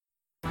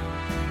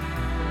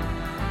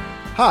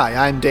Hi,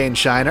 I'm Dane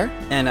Shiner.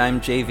 And I'm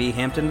JV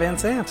Hampton Van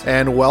Sant.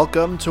 And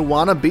welcome to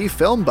Wanna Be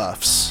Film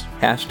Buffs.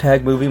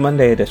 Hashtag Movie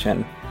Monday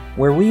edition,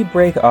 where we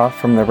break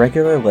off from the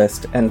regular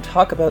list and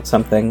talk about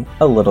something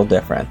a little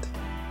different.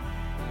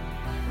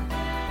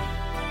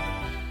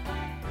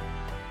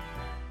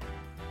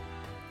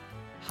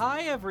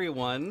 Hi,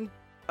 everyone.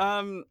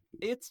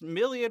 It's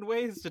Million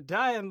Ways to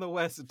Die in the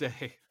West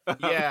Day.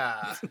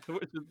 Yeah.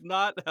 Which is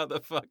not how the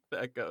fuck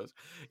that goes.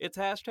 It's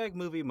hashtag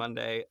Movie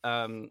Monday.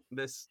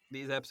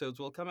 These episodes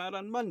will come out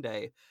on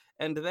Monday,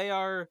 and they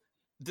are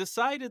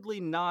decidedly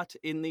not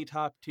in the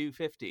top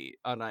 250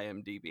 on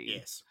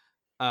IMDb. Yes.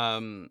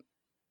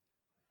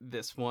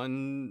 This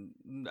one,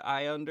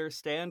 I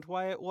understand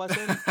why it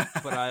wasn't,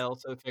 but I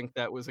also think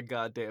that was a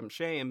goddamn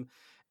shame.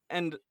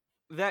 And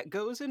that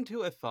goes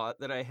into a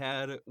thought that I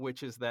had,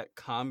 which is that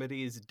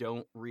comedies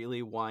don't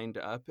really wind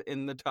up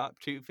in the top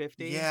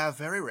 250. Yeah,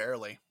 very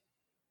rarely.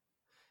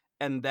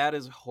 And that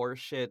is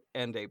horseshit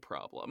and a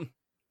problem.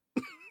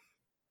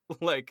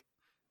 Like,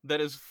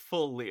 that is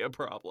fully a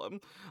problem.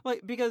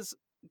 Like, because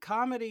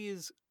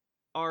comedies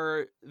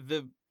are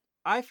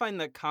I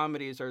find that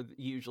comedies are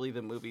usually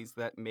the movies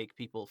that make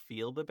people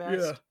feel the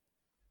best. Yeah.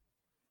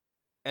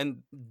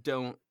 And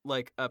don't,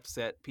 like,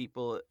 upset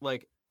people.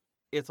 Like,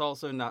 it's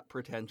also not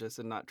pretentious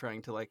and not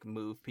trying to, like,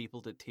 move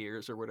people to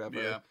tears or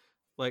whatever. Yeah.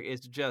 Like,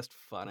 it's just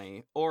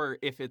funny. Or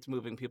if it's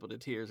moving people to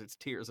tears, it's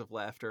tears of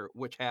laughter,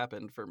 which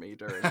happened for me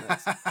during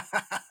this.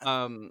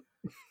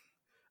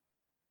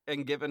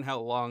 And given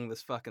how long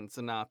this fucking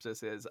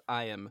synopsis is,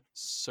 I am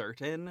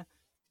certain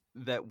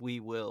that we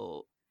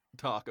will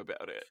talk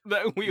about it.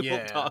 That we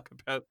will talk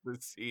about the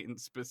scene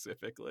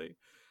specifically.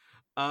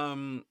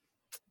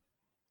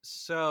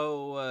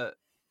 So,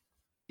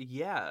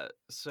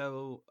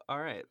 all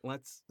right,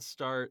 let's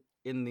start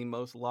in the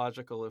most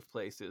logical of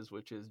places,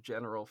 which is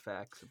general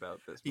facts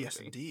about this movie. Yes,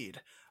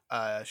 indeed.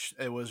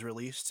 It was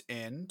released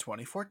in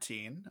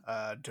 2014,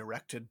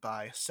 directed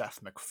by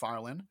Seth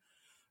MacFarlane,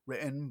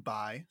 written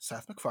by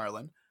Seth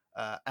MacFarlane,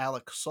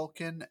 Alex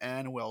Sulkin,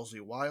 and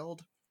Wellesley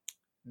Wild.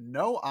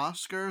 No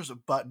Oscars,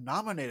 but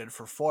nominated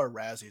for 4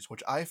 Razzies,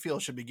 which I feel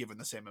should be given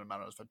the same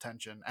amount of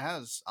attention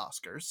as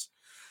Oscars.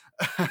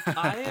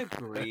 I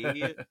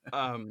agree.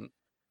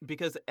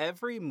 Because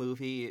every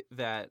movie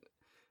that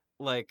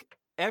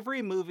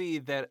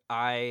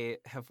I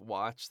have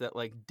watched that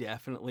like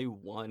definitely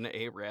won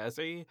a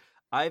Razzie,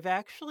 I've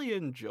actually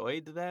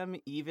enjoyed them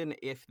even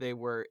if they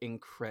were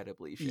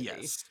incredibly shitty.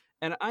 Yes.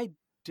 And I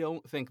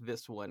don't think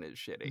this one is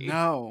shitty.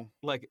 No.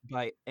 Like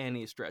by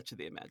any stretch of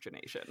the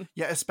imagination.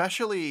 Yeah,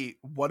 especially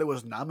what it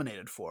was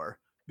nominated for,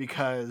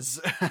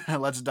 because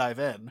let's dive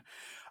in.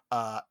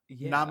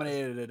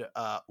 Nominated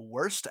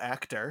Worst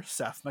Actor,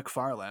 Seth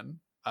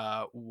MacFarlane,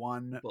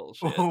 won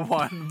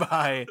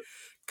by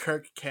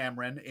Kirk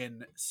Cameron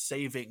in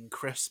Saving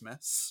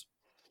Christmas.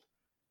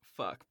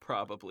 Fuck,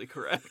 probably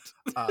correct.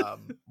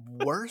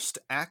 Worst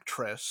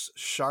Actress,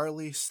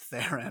 Charlize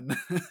Theron.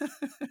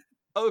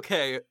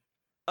 Okay,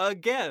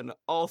 again,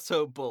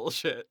 also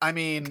bullshit. I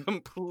mean,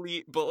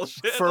 complete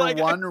bullshit. For like,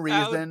 one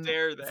reason,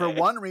 for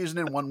one reason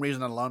and one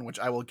reason alone, which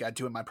I will get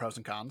to in my pros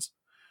and cons.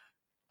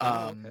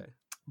 Okay.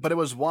 But it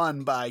was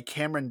won by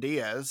Cameron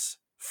Diaz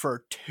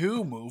for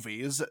 2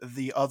 movies,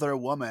 The Other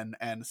Woman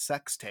and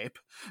Sex Tape.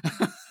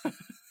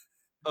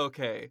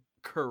 Okay,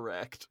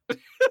 correct.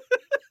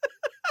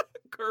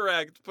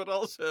 Correct, but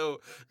also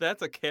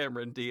that's a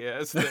Cameron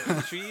Diaz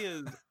thing. She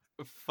is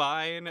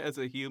fine as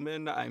a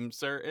human, I'm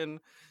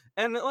certain,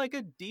 and like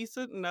a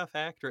decent enough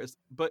actress,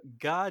 but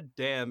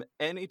goddamn,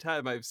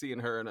 anytime I've seen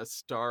her in a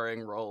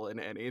starring role in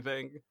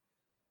anything,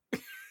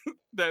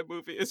 that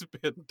movie has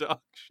been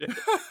dog shit.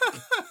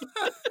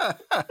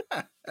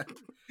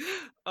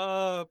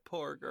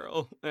 Poor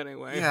girl.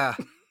 Anyway. Yeah.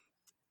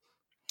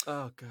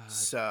 Oh god.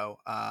 So,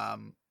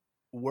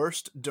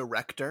 Worst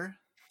Director,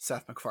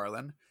 Seth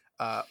MacFarlane,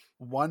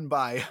 won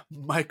by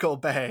Michael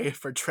Bay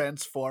for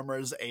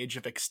Transformers: Age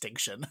of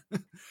Extinction.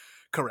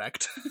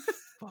 Correct.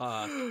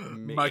 Fuck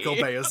me. Michael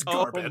Bay is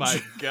garbage. Oh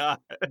my god.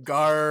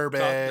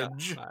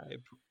 Garbage.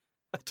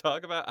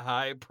 Talk about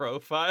high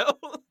profile.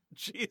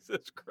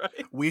 Jesus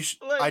Christ. We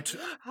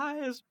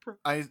highest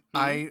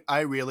I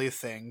really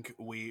think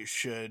we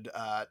should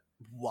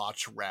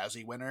watch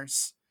Razzie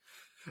winners.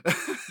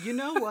 You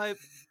know what?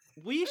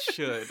 We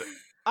should.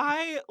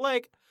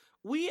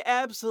 We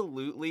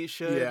absolutely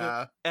should.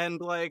 Yeah.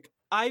 And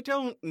I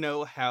don't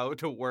know how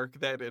to work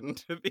that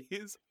into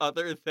these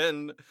other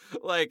than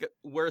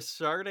we're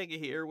starting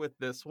here with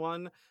this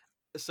one.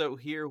 So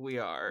here we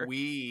are.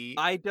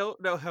 I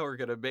don't know how we're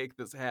going to make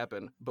this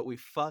happen, but we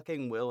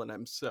fucking will, and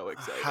I'm so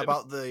excited. How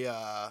about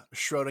the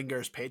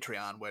Schrodinger's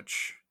Patreon,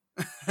 which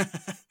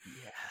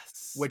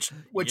yes. Which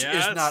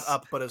is not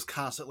up but is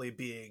constantly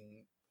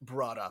being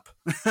brought up.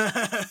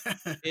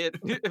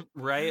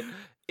 Right?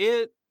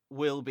 It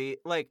will be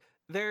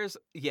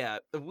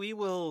we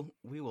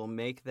will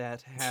make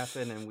that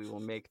happen and we will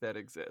make that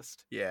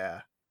exist.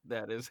 Yeah.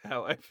 That is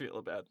how I feel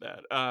about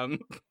that.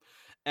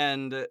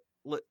 And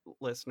li-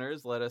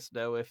 listeners, let us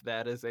know if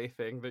that is a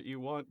thing that you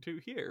want to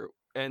hear.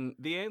 And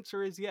the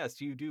answer is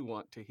yes, you do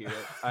want to hear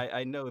it.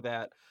 I know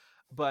that.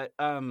 But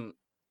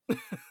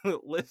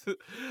lis-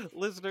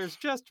 listeners,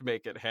 just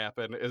make it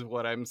happen is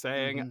what I'm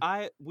saying.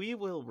 Mhm. We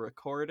will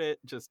record it.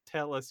 Just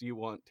tell us you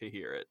want to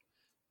hear it.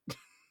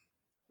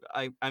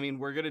 I mean,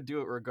 we're gonna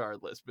do it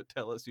regardless, but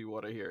tell us you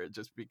want to hear it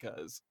just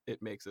because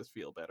it makes us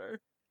feel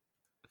better.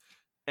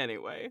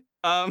 Anyway,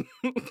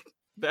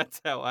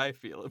 that's how I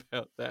feel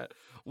about that.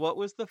 What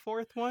was the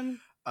fourth one?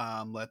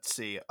 Let's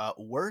see.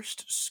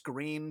 Worst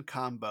screen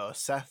combo: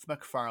 Seth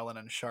MacFarlane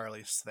and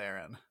Charlize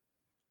Theron.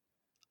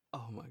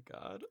 Oh my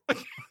god.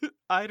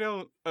 I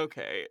don't.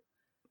 Okay.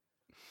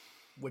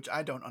 Which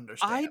I don't I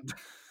understand.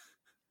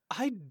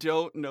 I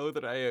don't know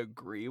that I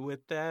agree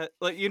with that.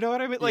 Like, you know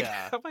what I mean? Like,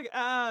 Yeah. I'm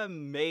like,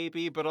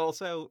 maybe, but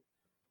also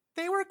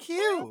They were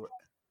cute.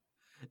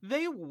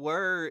 they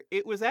were.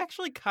 It was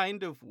actually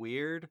kind of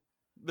weird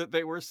that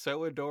they were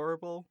so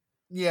adorable.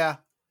 Yeah.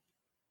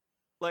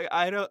 Like,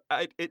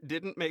 it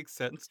didn't make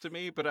sense to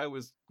me, but I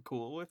was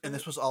cool with And it.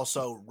 this was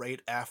also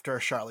right after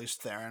Charlize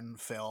Theron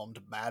filmed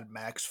Mad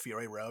Max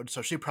Fury Road,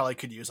 so she probably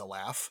could use a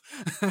laugh.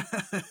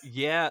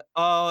 Yeah.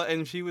 Oh,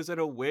 and she was in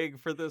a wig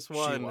for this She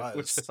one, which I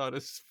was. thought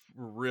is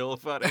real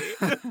funny.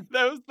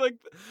 That was like,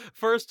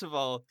 first of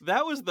all,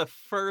 that was the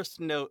first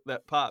note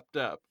that popped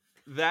up.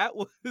 That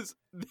was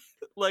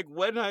like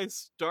when I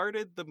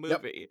started the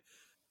Yep. movie.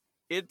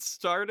 It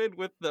started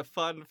with the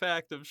fun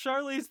fact of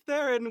Charlize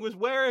Theron was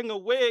wearing a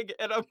wig,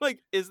 and I'm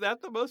like, is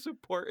that the most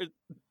important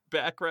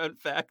background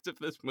fact of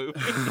this movie?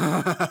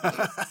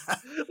 Like,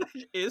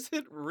 is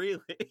it really?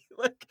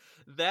 Like,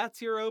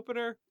 that's your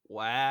opener?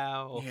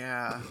 Wow.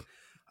 Yeah.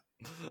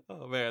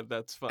 Oh man,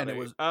 that's And it funny.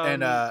 was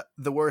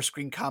the worst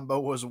screen combo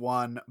was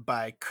won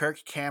by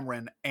Kirk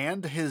Cameron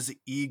and his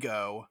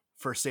ego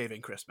for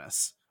Saving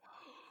Christmas.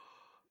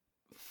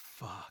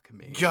 Fuck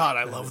me. God,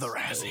 I That love the is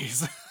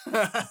so-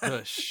 Razzies.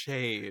 The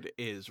shade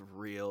is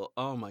real.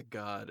 Oh my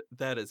god,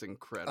 that is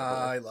incredible.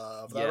 I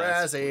love the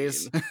Yes,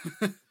 Razzies.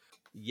 Queen.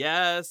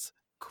 Yes,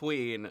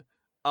 Queen.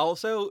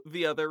 Also,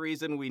 the other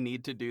reason we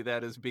need to do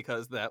that is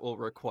because that will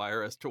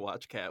require us to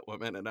watch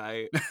Catwoman, and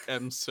I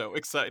am so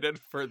excited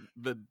for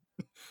the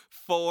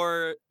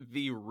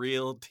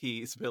real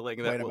tea spilling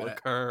Wait that a will minute.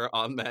 occur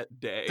on that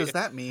day. Does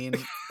that mean,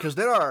 because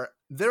there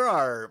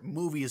are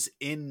movies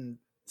in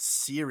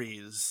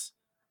series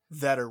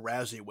that are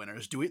Razzie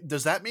winners?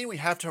 Does that mean we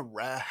have to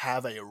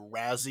have a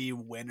Razzie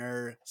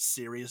winner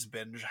series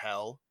binge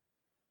hell?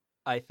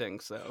 I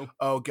think so.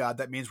 Oh god,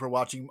 that means we're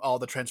watching all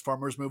the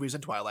Transformers movies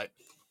in Twilight.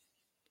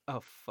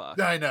 Oh fuck.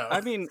 I know.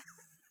 I mean,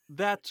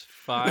 that's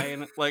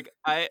fine. Like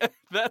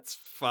that's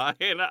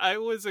fine. I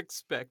was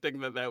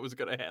expecting that was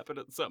going to happen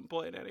at some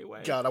point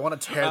anyway. God, I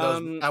want to tear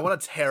those. I want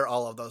to tear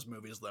all of those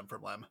movies limb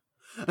from limb.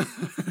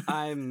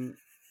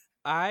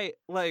 I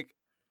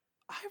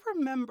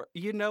remember,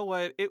 you know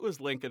what? It was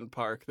Linkin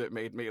Park that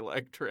made me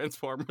like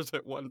Transformers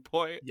at one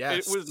point.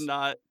 Yes. It was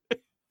not.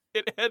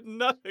 It had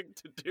nothing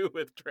to do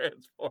with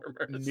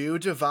Transformers. New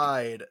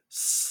Divide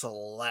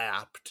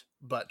slapped,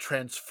 but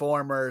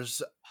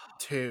Transformers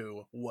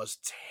 2 was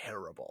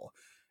terrible.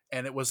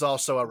 And it was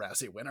also a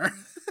Razzie winner.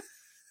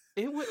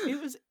 It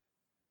was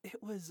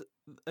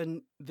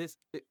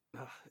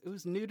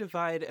New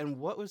Divide, and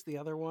what was the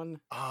other one?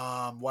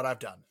 What I've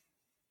Done.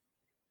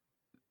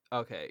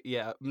 Okay,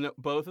 yeah, no,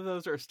 both of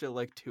those are still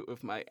like two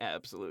of my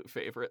absolute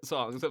favorite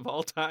songs of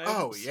all time.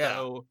 Oh, yeah.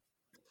 So,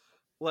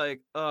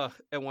 like,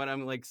 and when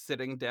I'm like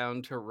sitting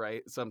down to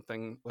write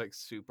something like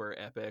super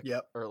epic,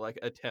 Yep. or like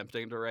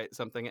attempting to write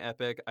something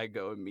epic, I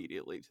go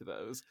immediately to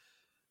those.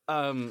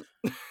 R.I.P.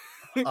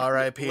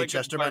 Linkin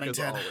Chester Park is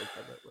Bennington. always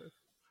on that list.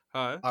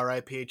 Huh?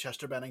 R.I.P.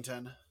 Chester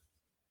Bennington.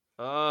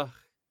 God,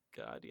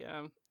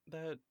 yeah.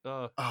 That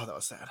Oh, that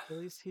was sad. At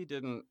least he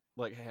didn't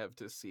like have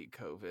to see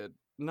COVID.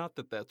 Not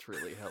that that's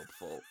really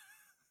helpful.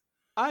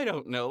 I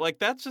don't know. Like,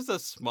 that's just a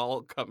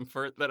small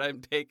comfort that I'm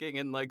taking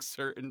in like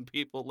certain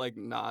people like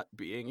not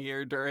being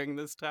here during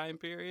this time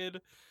period.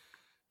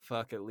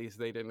 Fuck, at least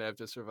they didn't have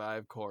to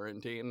survive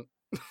quarantine.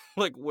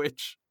 Like,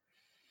 which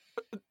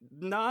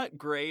not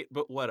great,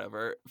 but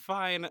whatever.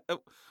 Fine.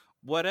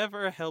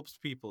 Whatever helps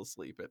people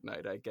sleep at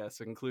night, I guess,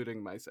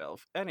 including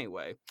myself.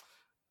 Anyway,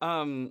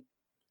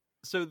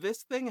 so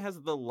this thing has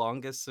the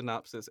longest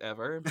synopsis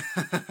ever.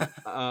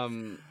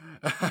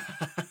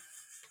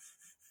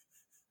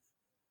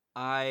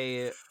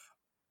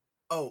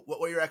 What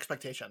were your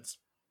expectations?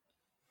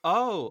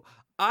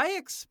 I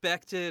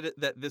expected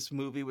that this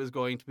movie was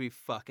going to be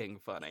fucking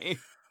funny.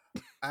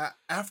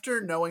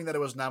 After knowing that it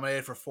was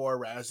nominated for 4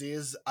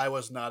 Razzies, I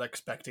was not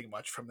expecting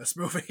much from this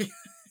movie.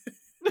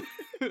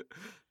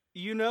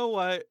 You know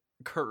what?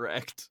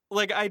 Correct.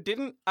 Like, I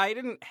didn't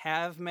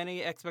have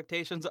many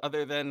expectations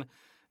other than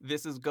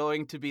this is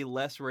going to be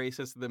less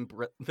racist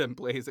than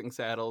Blazing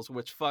Saddles,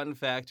 which, fun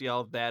fact,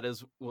 y'all, that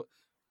is,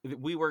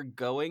 we were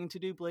going to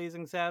do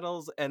Blazing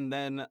Saddles, and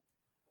then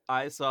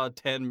I saw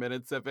 10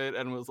 minutes of it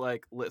and was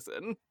like,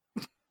 listen,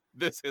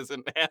 this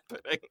isn't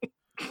happening.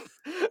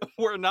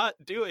 We're not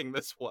doing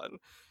this one.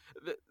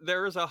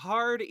 There is a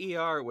hard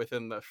ER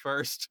within the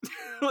first,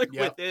 like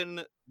Yep.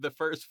 within the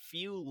first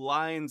few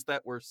lines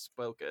that were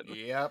spoken.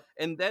 Yep.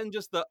 And then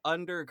just the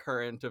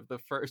undercurrent of the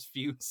first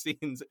few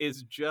scenes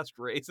is just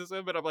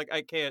racism. And I'm like,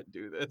 I can't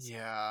do this.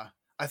 Yeah.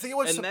 I think it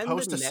was And then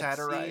the supposed to next scene,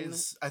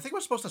 satirize. I think it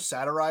was supposed to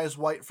satirize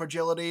white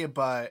fragility,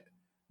 but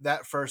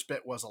that first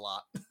bit was a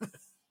lot.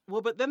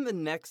 well, but then the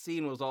next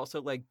scene was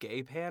also like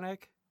gay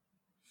panic.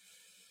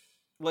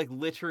 Like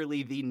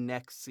literally the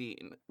next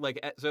scene.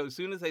 So as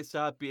soon as they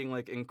stop being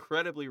like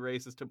incredibly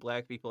racist to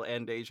black people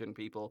and Asian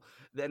people,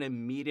 then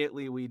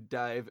immediately we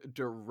dive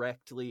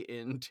directly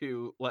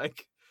into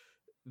like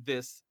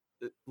this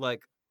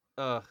like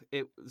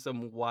it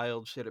some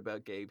wild shit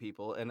about gay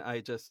people, and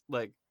I just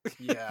like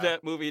Yeah.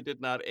 that movie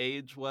did not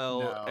age well,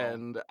 No.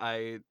 and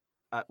I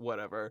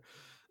whatever.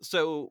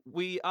 So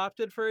we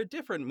opted for a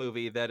different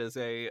movie that is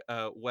a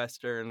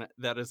western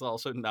that is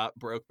also not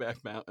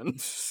Brokeback Mountain.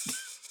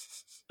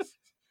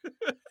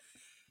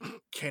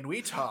 Can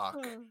we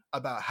talk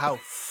about how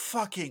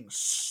fucking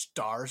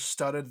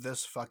star-studded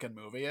this fucking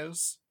movie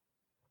is?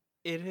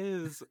 It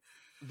is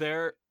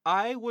there.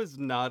 I was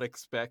not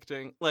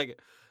expecting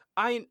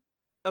I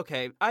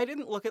I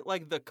didn't look at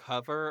like the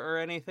cover or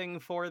anything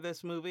for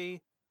this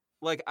movie.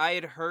 Like I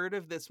had heard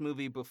of this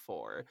movie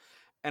before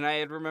and I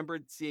had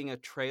remembered seeing a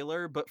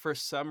trailer, but for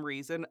some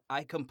reason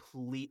I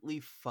completely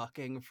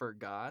fucking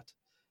forgot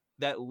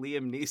that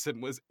Liam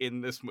Neeson was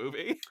in this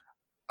movie.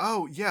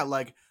 Oh, yeah,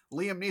 like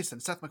Liam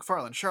Neeson, Seth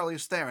MacFarlane,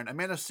 Charlize Theron,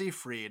 Amanda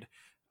Seyfried,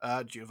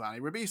 Giovanni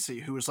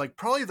Ribisi, who is like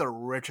probably the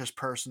richest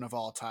person of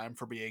all time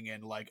for being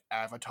in like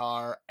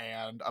Avatar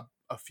and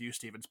a few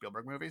Steven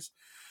Spielberg movies.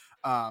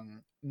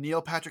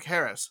 Neil Patrick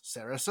Harris,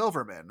 Sarah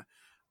Silverman,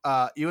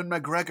 Ewan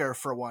McGregor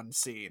for one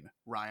scene,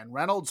 Ryan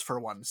Reynolds for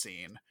one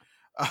scene,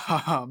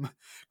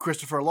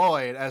 Christopher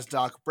Lloyd as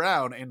Doc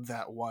Brown in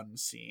that one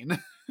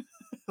scene.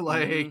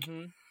 Like,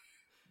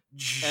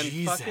 Mm-hmm.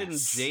 And fucking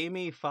Jesus.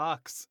 Jamie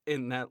Foxx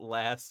in that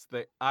last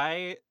thing.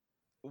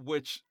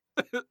 Which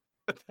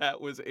that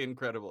was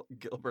incredible.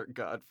 Gilbert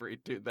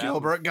Gottfried, dude. That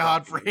Gilbert was fucking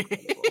Godfrey.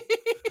 incredible.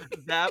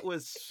 That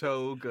was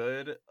so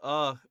good.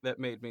 Oh, that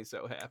made me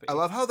so happy. I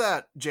love how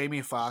that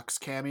Jamie Foxx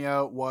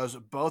cameo was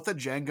both a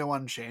Django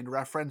Unchained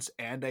reference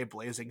and a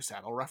Blazing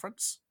Saddle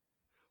reference.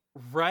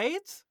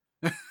 Right?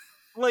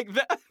 Like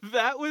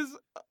that was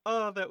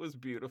that was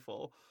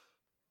beautiful.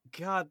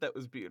 God, that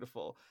was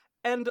beautiful.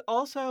 And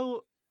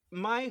also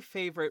my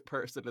favorite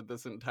person in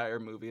this entire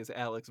movie is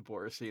Alex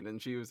Borstein,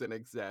 and she was in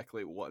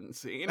exactly one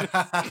scene.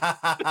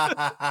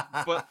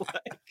 But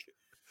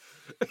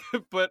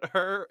but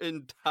her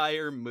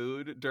entire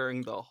mood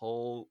during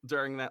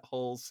that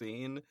whole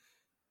scene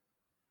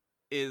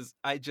is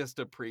I just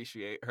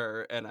appreciate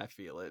her and I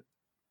feel it.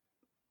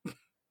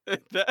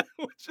 That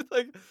which is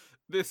like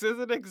this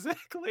isn't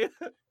exactly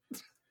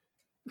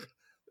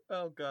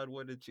oh god,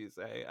 what did she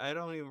say? I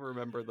don't even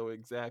remember the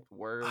exact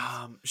words.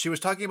 She was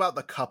talking about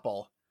the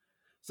couple.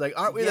 It's like,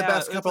 aren't we the Yeah,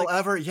 best it's couple like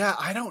ever? Yeah,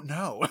 I don't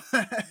know.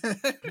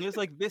 it was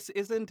like this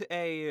isn't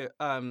a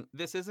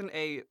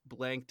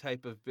blank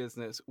type of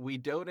business. We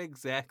don't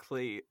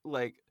exactly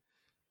like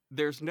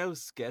there's no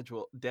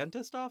schedule.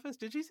 Dentist office?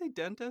 Did you say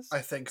dentist?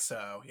 I think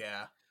so,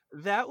 yeah.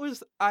 That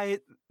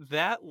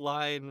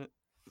line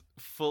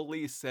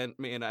fully sent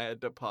me and I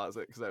had to pause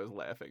it because I was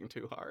laughing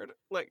too hard.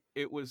 Like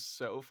it was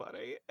so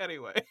funny.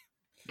 Anyway.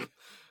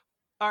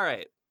 All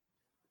right.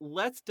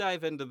 Let's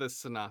dive into this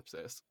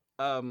synopsis.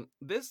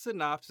 This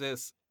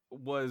synopsis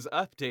was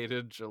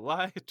updated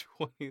July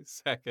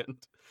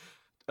 22nd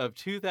of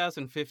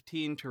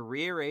 2015 to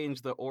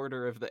rearrange the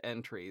order of the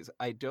entries.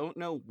 I don't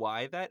know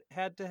why that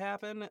had to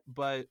happen,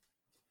 but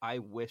I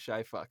wish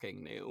I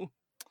fucking knew.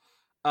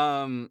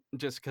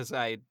 Just because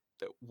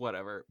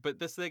whatever. But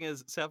this thing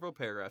is several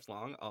paragraphs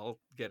long. I'll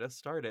get us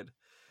started.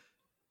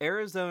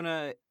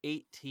 Arizona,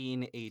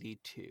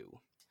 1882.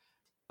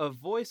 A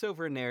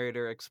voiceover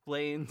narrator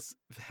explains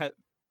that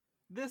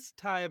this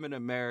time in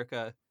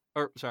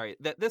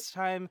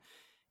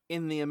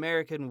the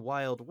American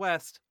Wild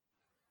West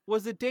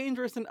was a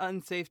dangerous and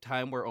unsafe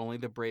time where only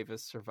the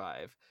bravest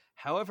survive.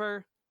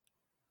 However,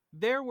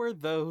 there were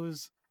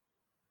those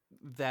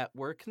that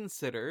were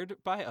considered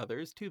by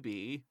others to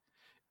be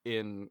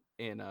in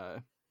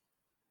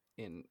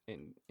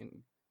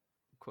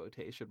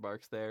quotation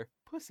marks there,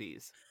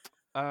 pussies.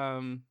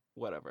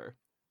 Whatever.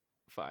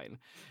 Fine.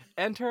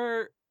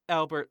 Enter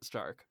Albert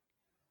Stark,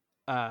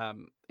 a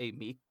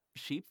meek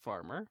sheep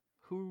farmer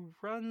who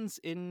runs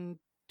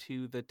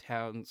into the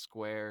town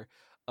square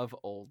of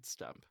Old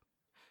Stump.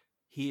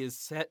 He is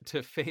set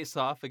to face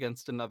off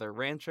against another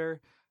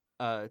rancher,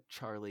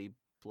 Charlie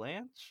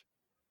Blanche,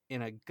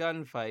 in a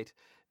gunfight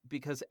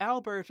because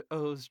Albert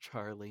owes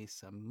Charlie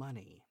some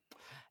money.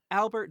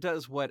 Albert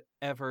does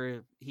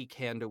whatever he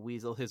can to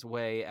weasel his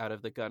way out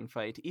of the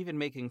gunfight, even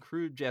making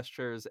crude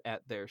gestures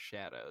at their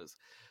shadows.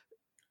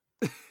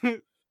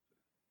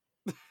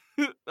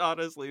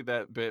 Honestly,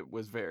 that bit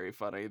was very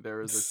funny. There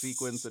was a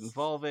sequence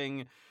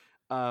involving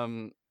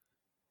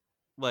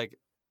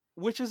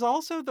which is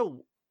also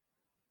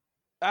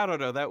I don't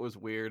know, that was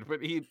weird,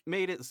 but he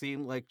made it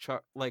seem like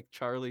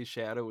Charlie's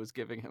shadow was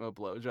giving him a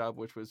blowjob,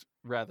 which was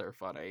rather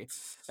funny,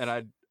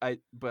 and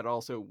but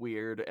also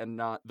weird and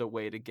not the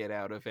way to get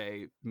out of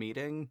a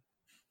meeting,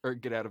 or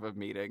get out of a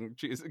meeting.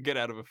 Jeez, get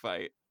out of a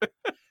fight,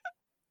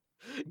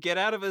 get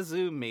out of a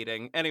Zoom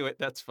meeting. Anyway,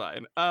 that's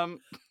fine.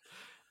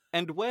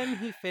 And when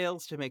he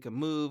fails to make a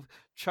move,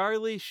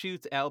 Charlie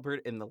shoots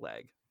Albert in the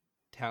leg.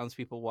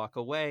 Townspeople walk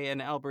away,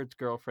 and Albert's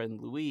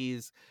girlfriend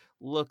Louise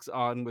looks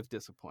on with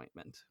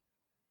disappointment.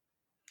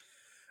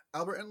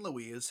 Albert and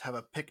Louise have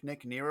a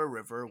picnic near a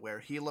river where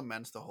he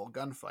laments the whole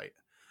gunfight.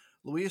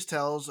 Louise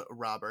tells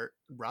Albert,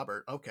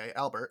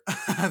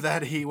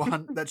 that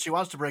that she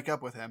wants to break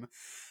up with him,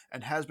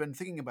 and has been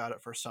thinking about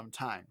it for some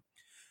time.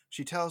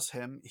 She tells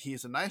him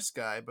he's a nice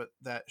guy, but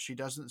that she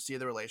doesn't see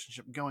the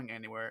relationship going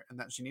anywhere, and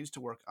that she needs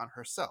to work on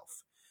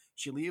herself.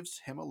 She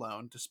leaves him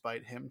alone,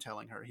 despite him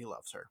telling her he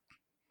loves her.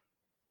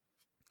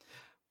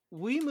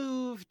 We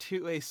move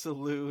to a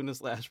saloon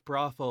 /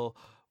 brothel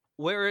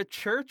where a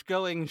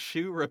church-going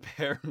shoe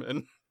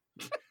repairman,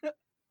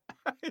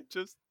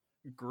 just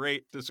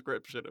great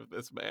description of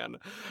this man,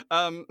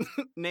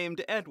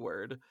 named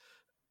Edward,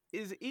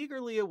 is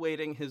eagerly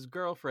awaiting his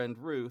girlfriend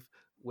Ruth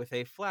with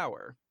a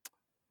flower.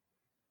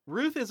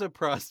 Ruth is a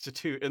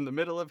prostitute in the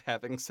middle of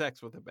having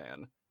sex with a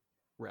man,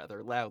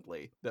 rather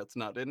loudly. That's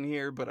not in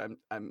here, but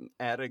I'm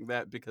adding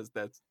that because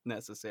that's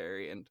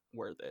necessary and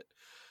worth it.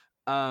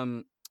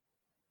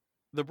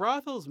 The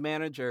brothel's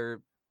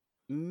manager,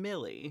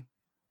 Millie,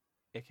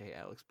 aka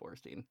Alex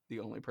Borstein, the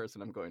only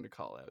person I'm going to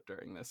call out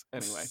during this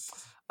anyway,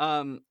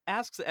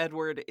 asks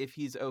Edward if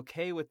he's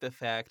okay with this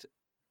fact,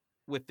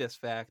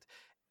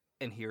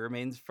 and he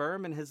remains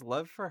firm in his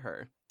love for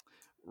her.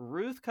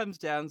 Ruth comes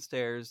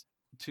downstairs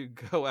to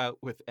go out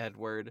with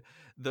Edward,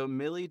 though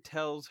Millie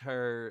tells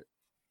her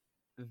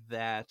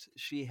that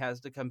she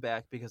has to come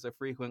back because a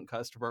frequent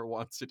customer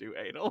wants to do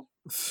anal.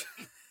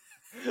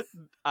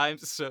 I'm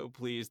so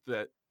pleased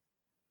that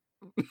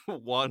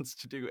wants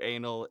to do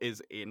anal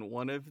is in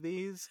one of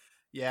these.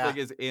 Yeah. Like,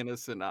 is in a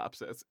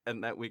synopsis,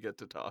 and that we get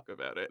to talk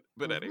about it.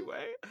 But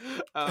anyway,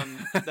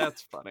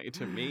 that's funny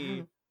to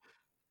me.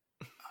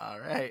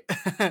 All right.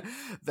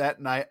 That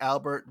night,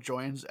 Albert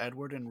joins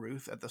Edward and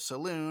Ruth at the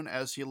saloon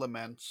as he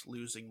laments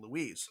losing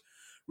Louise.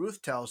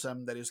 Ruth tells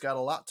him that he's got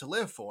a lot to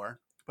live for,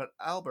 but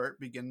Albert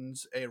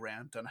begins a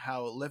rant on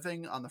how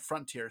living on the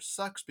frontier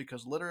sucks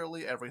because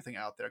literally everything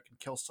out there can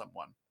kill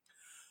someone.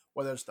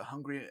 Whether it's the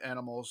hungry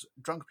animals,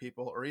 drunk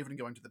people, or even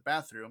going to the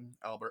bathroom,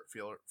 Albert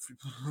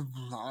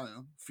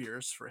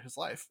fears for his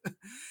life.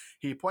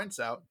 He points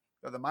out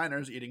that the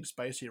miners eating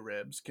spicy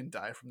ribs can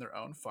die from their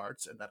own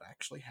farts, and that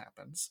actually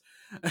happens.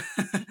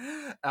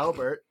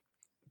 Albert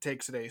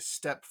takes it a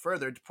step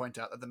further to point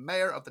out that the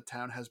mayor of the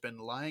town has been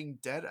lying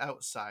dead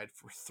outside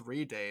for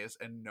 3 days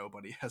and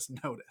nobody has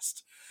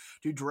noticed.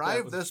 To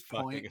drive this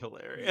point,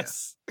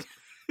 hilarious. Yes.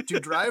 To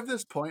drive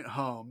this point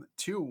home,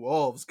 2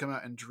 wolves come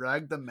out and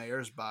drag the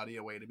mayor's body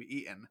away to be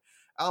eaten.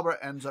 Albert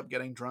ends up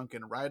getting drunk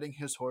and riding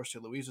his horse to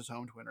Louise's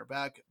home to win her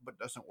back, but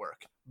doesn't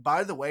work.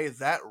 By the way,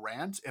 that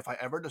rant, if I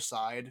ever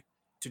decide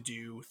to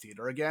do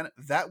theater again,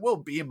 that will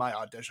be my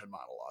audition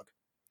monologue.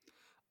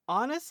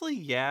 Honestly,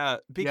 yeah,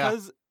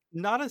 because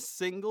not a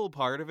single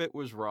part of it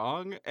was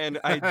wrong, and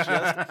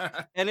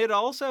and it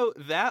also,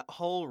 that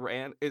whole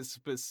rant is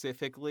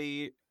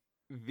specifically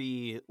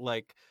the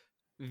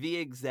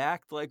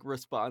exact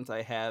response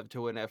I have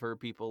to whenever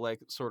people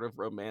sort of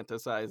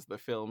romanticize the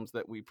films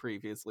that we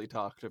previously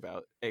talked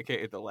about,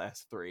 aka the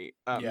last 3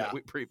 that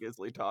we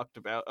previously talked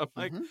about. I'm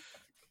like,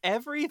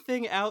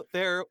 everything out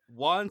there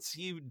wants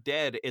you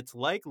dead. It's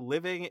like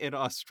living in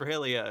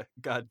Australia,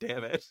 god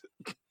damn it.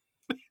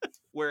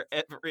 Where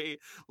every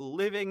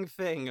living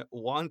thing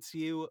wants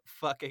you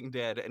fucking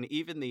dead, and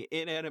even the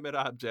inanimate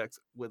objects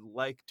would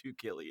like to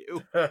kill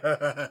you.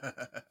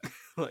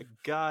 Like,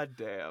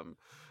 goddamn.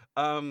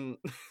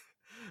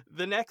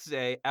 The next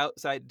day,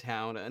 outside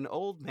town, an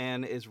old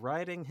man is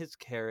riding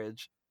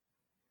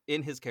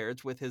in his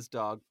carriage with his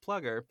dog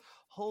Plugger,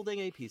 holding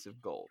a piece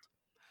of gold.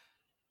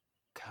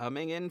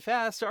 Coming in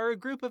fast are a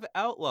group of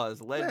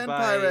outlaws led by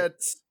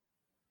pirates.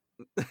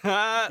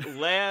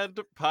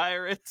 Land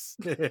pirates.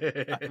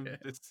 I'm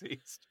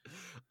deceased.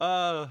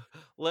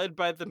 Led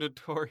by the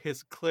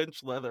notorious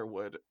Clinch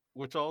Leatherwood,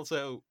 which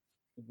also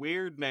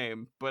weird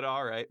name, but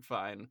all right,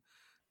 fine.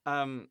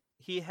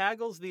 He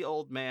haggles the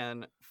old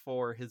man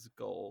for his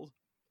gold,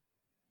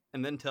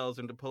 and then tells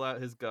him to pull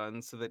out his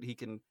gun so that he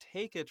can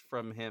take it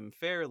from him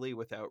fairly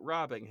without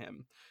robbing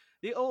him.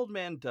 The old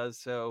man does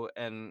so,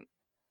 and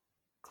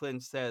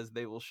Clint says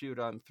they will shoot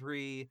on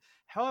 3.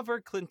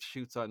 However, Clint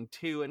shoots on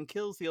 2 and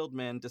kills the old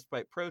man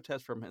despite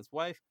protest from his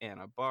wife,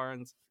 Anna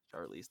Barnes,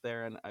 Charlize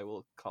Theron. I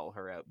will call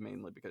her out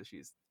mainly because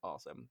she's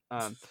awesome.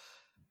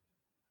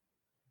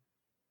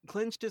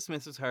 Clint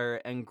dismisses her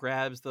and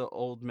grabs the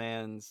old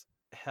man's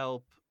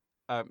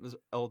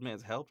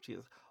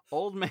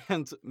old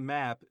man's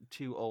map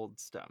to Old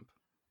Stump.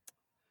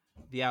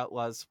 The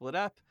outlaws split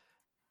up,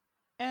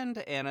 and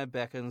Anna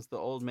beckons the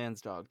old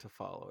man's dog to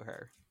follow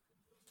her.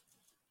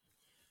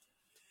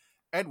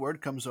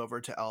 Edward comes over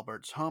to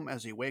Albert's home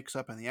as he wakes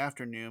up in the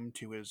afternoon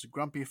to his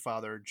grumpy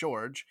father,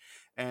 George,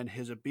 and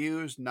his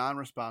abused, non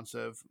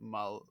responsive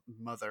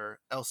mother,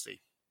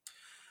 Elsie.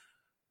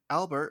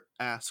 Albert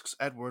asks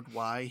Edward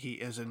why he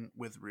isn't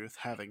with Ruth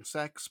having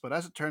sex, but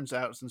as it turns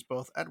out, since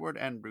both Edward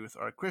and Ruth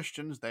are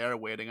Christians, they are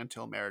waiting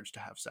until marriage to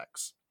have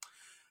sex.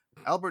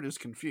 Albert is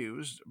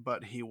confused,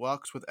 but he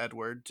walks with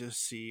Edward to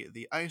see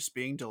the ice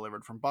being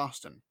delivered from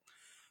Boston.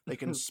 They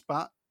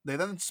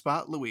then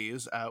spot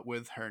Louise out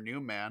with her new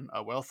man,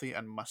 a wealthy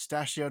and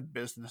mustachioed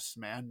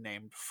businessman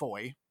named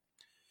Foy.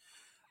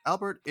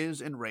 Albert is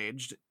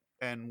enraged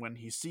and when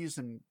he sees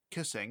them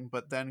kissing,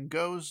 but then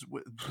goes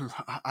with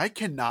I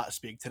cannot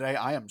speak today.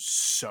 I am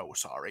so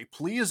sorry.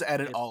 Please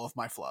edit all of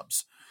my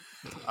flubs.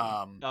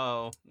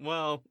 Oh,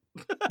 well,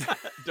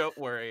 don't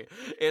worry.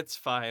 It's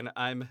fine.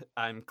 I'm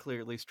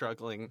clearly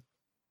struggling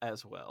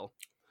as well.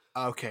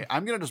 Okay,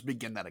 I'm going to just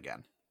begin that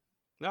again.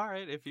 All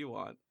right, if you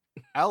want.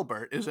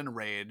 Albert is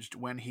enraged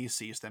when he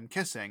sees them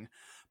kissing,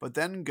 but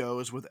then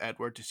goes with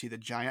Edward to see the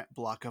giant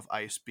block of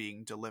ice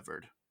being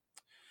delivered.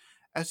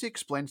 As he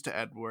explains to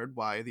Edward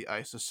why the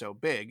ice is so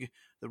big,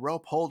 the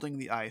rope holding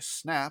the ice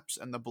snaps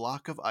and the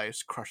block of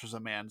ice crushes a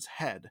man's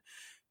head,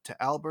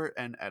 to Albert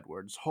and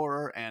Edward's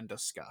horror and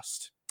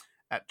disgust.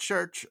 At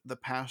church, the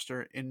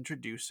pastor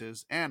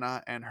introduces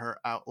Anna and her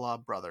outlaw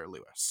brother,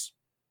 Louis.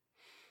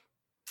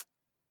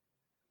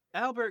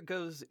 Albert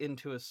goes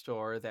into a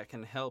store that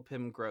can help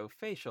him grow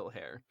facial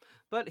hair,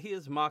 but he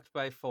is mocked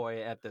by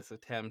Foy at this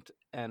attempt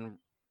and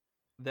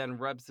then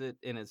rubs it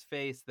in his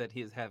face that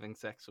he is having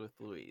sex with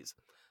Louise.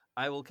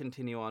 I will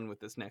continue on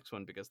with this next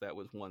one because that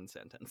was one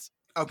sentence.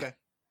 Okay.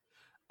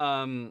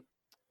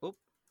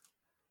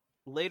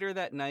 Later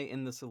that night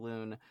in the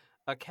saloon,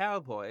 a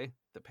cowboy,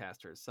 the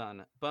pastor's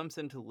son, bumps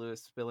into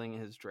Louis spilling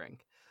his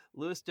drink.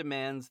 Louis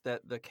demands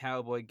that the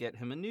cowboy get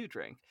him a new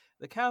drink.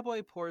 The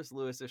cowboy pours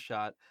Louis a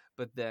shot,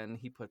 but then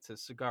he puts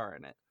his cigar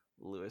in it.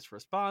 Louis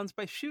responds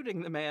by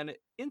shooting the man,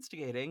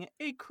 instigating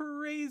a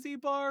crazy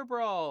bar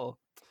brawl.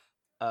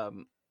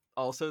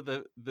 Also,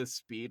 the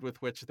speed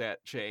with which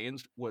that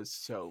changed was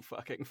so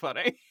fucking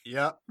funny.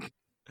 Yep.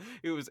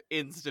 It was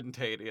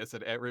instantaneous,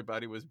 and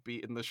everybody was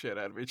beating the shit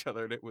out of each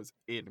other, and it was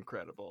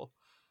incredible.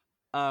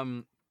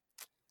 The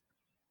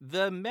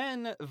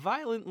men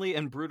violently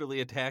and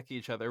brutally attack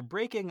each other,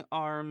 breaking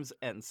arms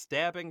and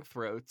stabbing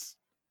throats.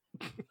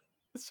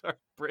 Sorry,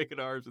 breaking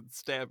arms and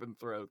stabbing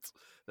throats.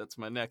 That's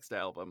my next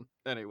album.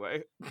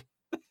 Anyway.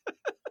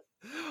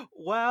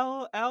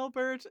 While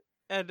Albert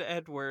and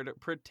Edward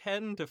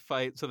pretend to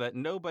fight so that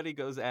nobody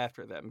goes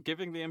after them,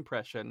 giving the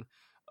impression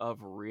of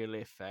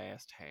really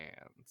fast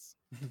hands.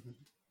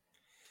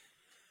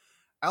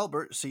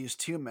 Albert sees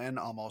two men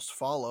almost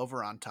fall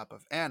over on top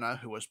of Anna,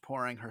 who was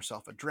pouring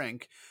herself a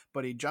drink,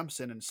 but he jumps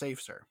in and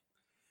saves her.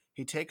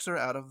 He takes her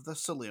out of the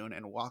saloon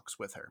and walks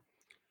with her.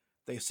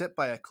 They sit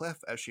by a cliff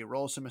as she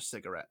rolls him a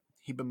cigarette.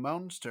 He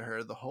bemoans to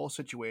her the whole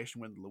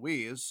situation with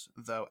Louise,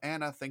 though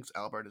Anna thinks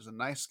Albert is a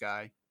nice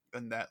guy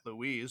and that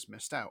Louise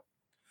missed out.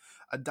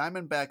 A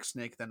diamondback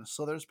snake then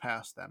slithers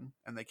past them,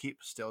 and they keep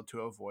still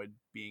to avoid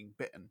being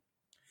bitten.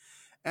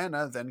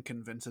 Anna then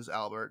convinces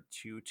Albert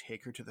to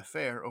take her to the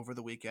fair over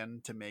the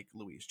weekend to make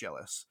Louise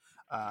jealous.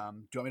 Do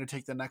you want me to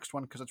take the next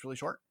one because it's really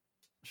short?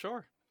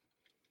 Sure.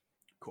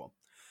 Cool.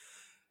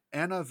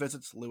 Anna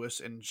visits Louis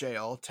in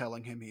jail,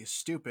 telling him he's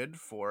stupid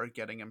for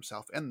getting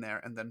himself in there,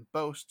 and then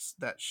boasts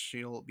that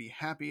she'll be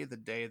happy the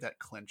day that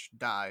Clinch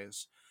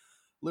dies.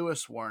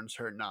 Louis warns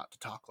her not to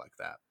talk like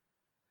that.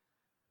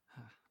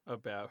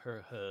 About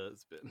her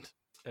husband.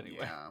 Anyway,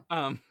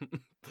 yeah.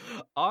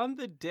 On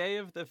the day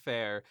of the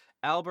fair,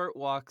 Albert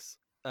walks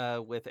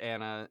with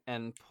Anna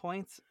and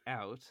points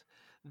out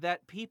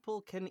that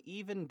people can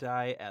even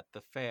die at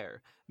the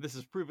fair. This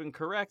is proven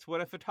correct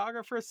when a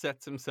photographer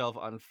sets himself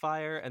on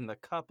fire and the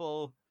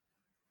couple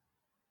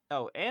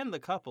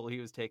he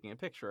was taking a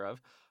picture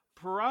of,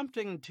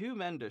 prompting two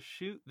men to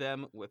shoot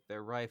them with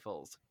their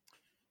rifles.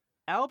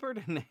 Albert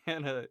and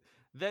Anna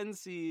then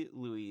see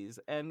Louise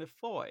and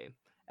Foy.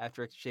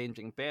 After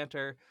exchanging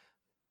banter,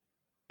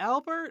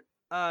 Albert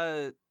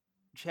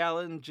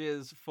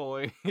challenges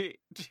Foy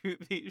to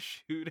the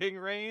shooting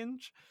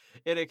range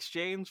in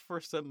exchange for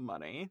some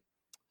money.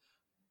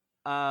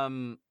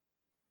 Well,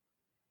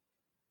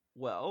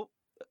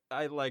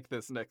 I like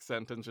this next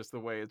sentence, just the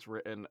way it's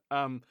written.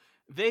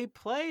 They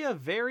play a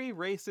very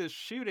racist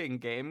shooting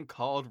game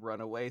called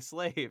Runaway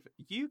Slave.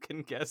 You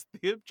can guess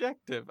the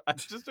objective. I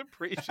just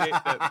appreciate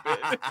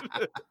that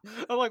bit.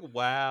 I'm like,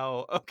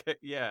 wow. Okay,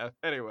 yeah.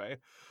 Anyway.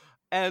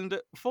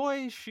 And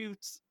Foy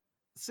shoots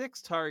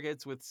 6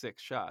 targets with 6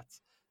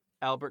 shots.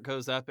 Albert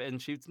goes up and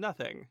shoots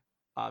nothing.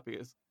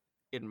 Obvious,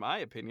 in my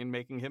opinion,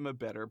 making him a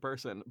better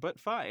person, but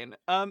fine.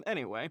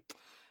 Anyway,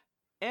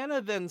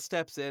 Anna then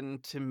steps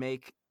in to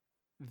make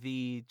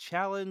the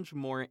challenge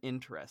more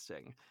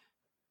interesting.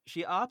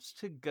 She opts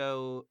to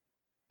go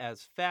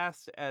as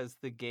fast as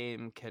the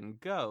game can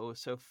go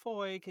so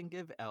Foy can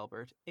give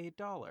Albert $1.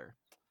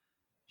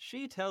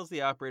 She tells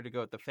the operator to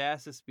go at the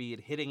fastest speed,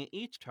 hitting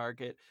each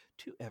target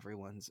to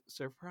everyone's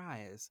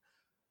surprise.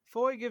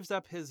 Foy gives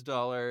up his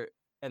dollar,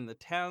 and the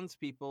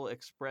townspeople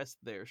express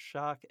their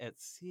shock at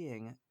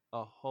seeing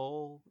a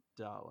whole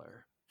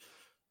dollar.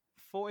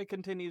 Foy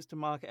continues to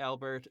mock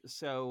Albert,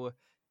 so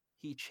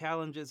he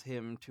challenges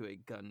him to a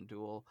gun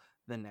duel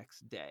the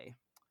next day.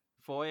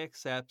 Foy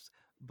accepts,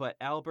 but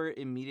Albert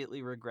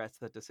immediately regrets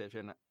that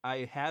decision.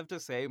 I have to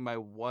say, my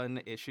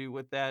one issue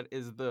with that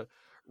is the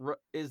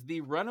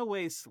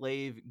runaway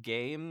slave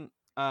game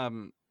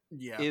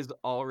Yeah. is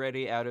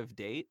already out of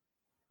date,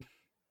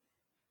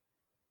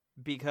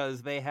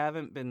 because they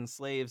haven't been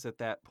slaves at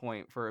that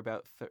point for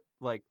about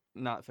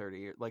not 30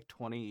 years, like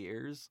 20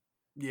 years.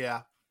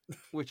 Yeah.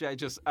 Which I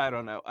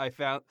don't know. I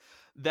found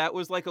that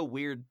was like a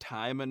weird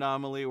time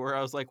anomaly where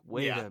I was like,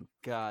 wait a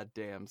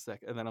goddamn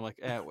second. And then I'm like,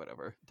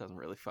 whatever. It doesn't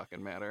really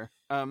fucking matter.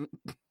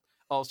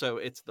 Also,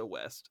 it's the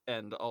West.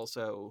 And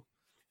also,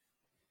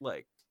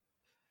 like,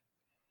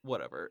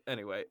 whatever.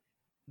 Anyway,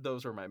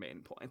 those are my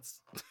main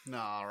points.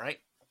 All right.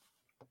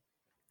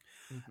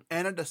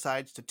 Anna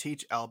decides to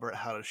teach Albert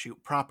how to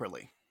shoot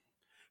properly.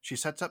 She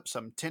sets up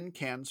some tin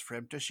cans for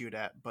him to shoot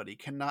at, but he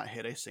cannot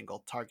hit a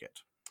single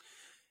target.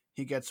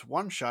 He gets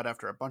one shot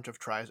after a bunch of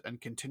tries and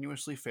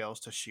continuously fails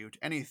to shoot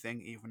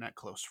anything, even at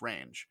close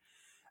range.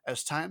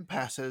 As time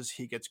passes,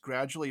 he gets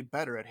gradually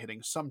better at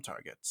hitting some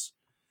targets.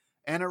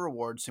 Anna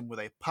rewards him with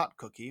a pot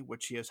cookie,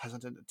 which he is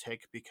hesitant to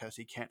take because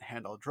he can't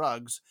handle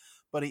drugs,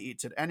 but he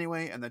eats it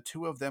anyway, and the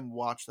two of them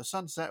watch the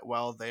sunset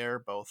while they're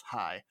both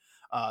high.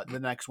 The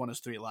next one is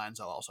 3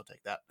 lines. I'll also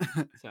take that.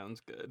 Sounds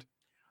good.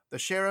 The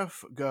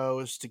sheriff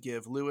goes to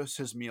give Lewis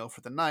his meal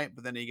for the night,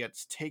 but then he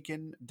gets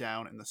taken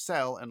down in the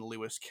cell and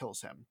Lewis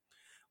kills him,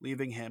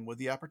 leaving him with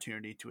the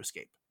opportunity to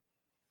escape.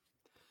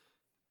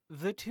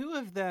 The two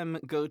of them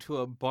go to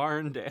a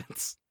barn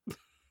dance.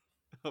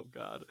 Oh,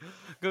 God.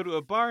 Go to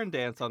a barn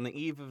dance on the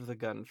eve of the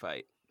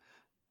gunfight,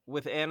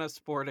 with Anna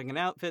sporting an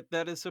outfit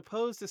that is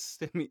supposed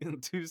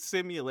to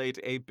simulate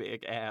a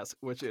big ass,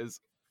 which is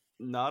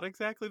not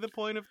exactly the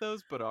point of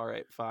those, but all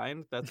right,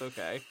 fine. That's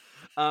okay.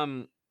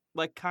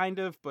 Like, kind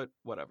of, but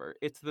whatever.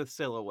 It's the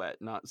silhouette,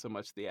 not so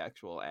much the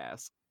actual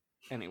ass.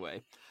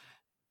 Anyway.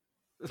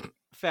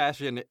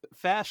 Fashion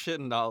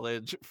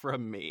knowledge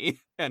from me.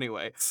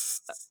 Anyway.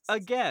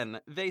 Again,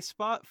 they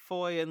spot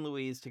Foy and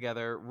Louise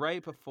together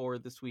right before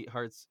the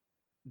Sweethearts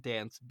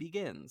dance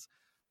begins.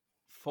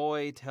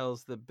 Foy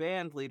tells the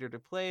band leader to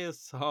play a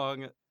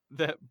song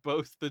that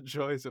boasts the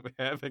joys of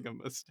having a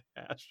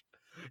mustache,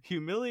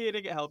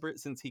 humiliating Albert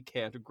since he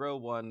can't grow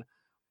one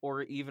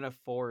or even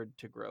afford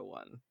to grow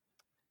one.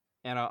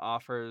 Anna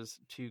offers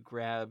to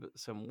grab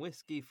some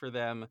whiskey for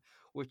them,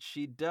 which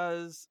she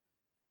does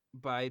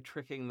by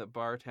tricking the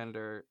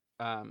bartender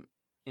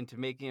into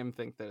making him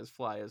think that his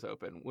fly is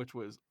open, which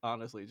was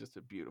honestly just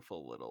a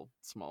beautiful little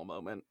small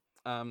moment.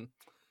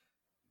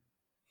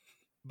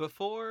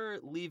 Before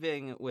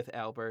leaving with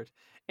Albert,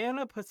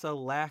 Anna puts a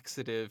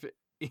laxative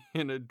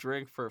in a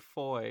drink for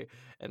Foy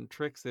and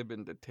tricks him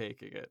into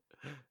taking it.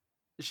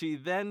 She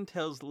then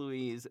tells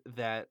Louise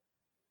that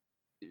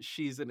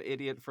she's an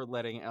idiot for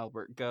letting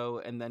Albert go,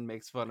 and then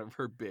makes fun of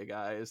her big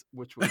eyes,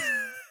 which was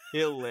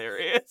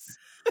hilarious.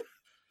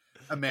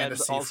 Amanda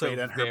Seyfried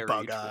and her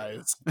bug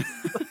eyes.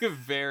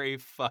 Very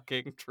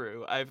fucking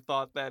true. I've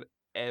thought that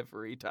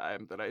every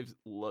time that I've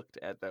looked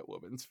at that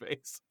woman's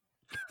face.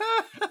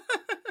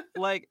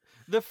 Like,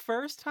 the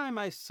first time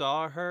I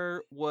saw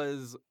her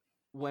was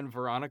when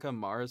Veronica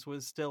Mars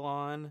was still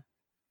on,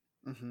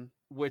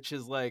 which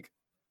is like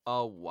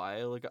a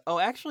while ago. Oh,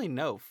 actually,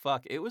 no,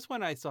 fuck. It was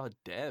when I saw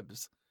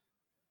Debs,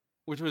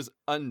 which was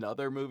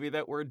another movie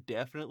that we're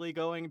definitely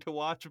going to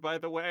watch, by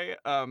the way,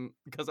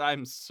 because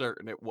I'm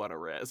certain it won a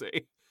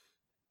Razzie.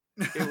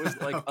 It was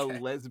like a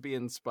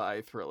lesbian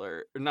spy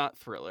thriller. Not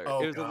thriller.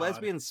 Oh, it was God. a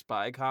lesbian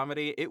spy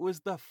comedy. It was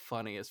the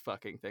funniest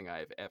fucking thing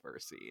I've ever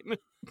seen.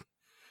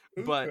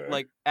 But,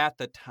 like, at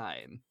the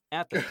time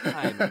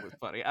it was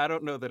funny. I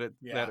don't know that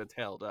it's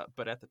held up,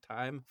 but at the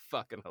time,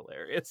 fucking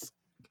hilarious.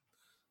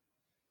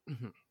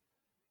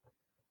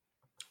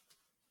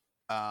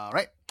 All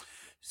right.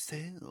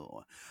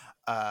 So,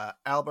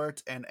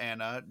 Albert and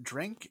Anna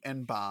drink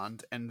and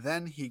bond, and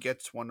then he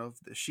gets one of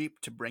the sheep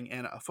to bring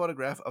Anna a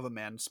photograph of a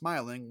man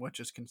smiling,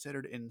 which is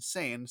considered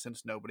insane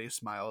since nobody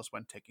smiles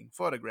when taking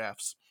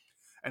photographs,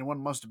 and one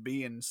must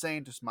be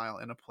insane to smile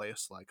in a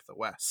place like the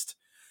West.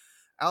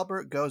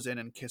 Albert goes in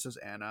and kisses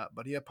Anna,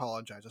 but he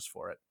apologizes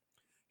for it.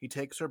 He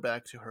takes her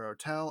back to her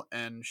hotel,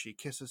 and she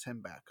kisses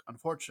him back.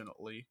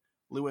 Unfortunately,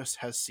 Lewis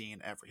has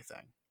seen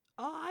everything.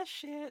 Aw,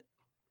 shit.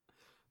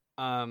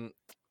 As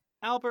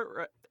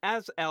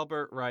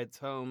Albert rides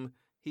home,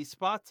 he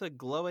spots a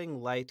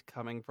glowing light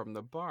coming from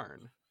a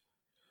barn.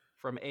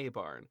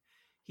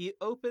 He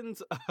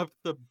opens up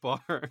the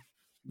barn.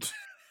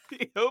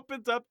 He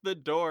opens up the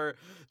door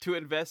to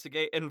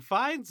investigate and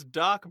finds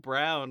Doc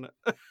Brown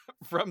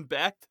from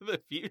Back to the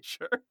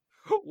Future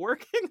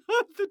working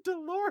on the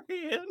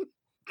DeLorean.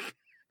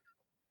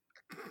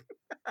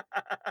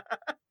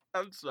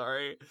 I'm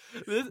sorry.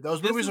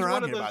 Those movies are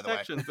on here, by the way.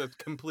 Sections that's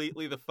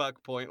completely the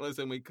fuck pointless,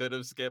 and we could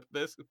have skipped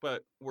this,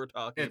 but we're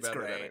talking about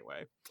it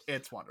anyway.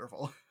 It's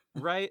wonderful.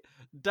 right?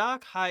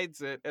 Doc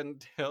hides it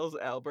and tells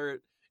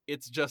Albert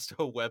it's just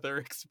a weather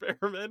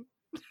experiment.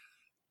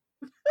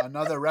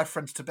 Another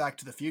reference to Back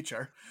to the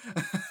Future.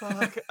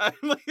 Fuck,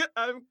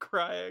 I'm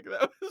crying.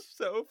 That was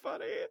so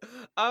funny.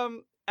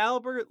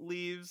 Albert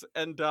leaves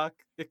and Doc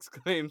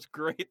exclaims,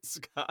 "Great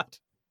Scott."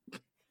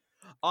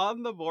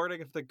 On the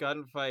morning of the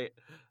gunfight,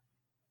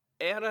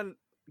 Anna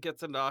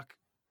gets a knock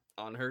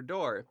on her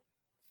door.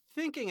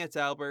 Thinking it's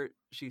Albert,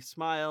 she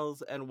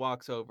smiles and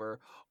walks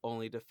over,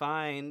 only to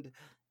find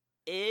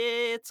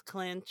it's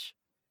Clinch.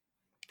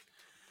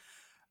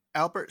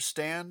 Albert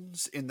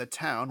stands in the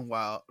town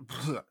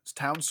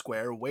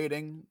square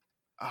waiting.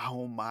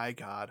 Oh my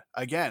god.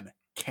 Again,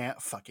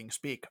 can't fucking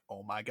speak.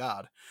 Oh my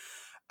god.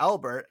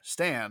 Albert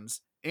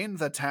stands in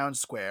the town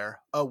square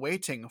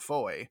awaiting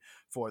Foy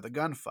for the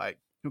gunfight,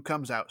 who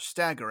comes out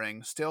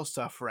staggering, still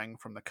suffering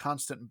from the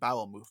constant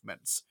bowel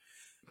movements.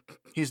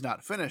 He's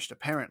not finished,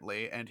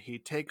 apparently, and he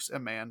takes a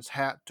man's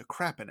hat to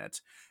crap in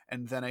it,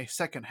 and then a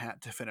second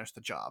hat to finish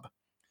the job.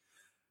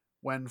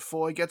 When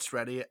Foy gets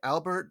ready,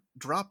 Albert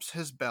drops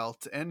his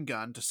belt and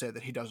gun to say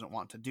that he doesn't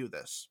want to do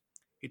this.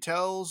 He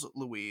tells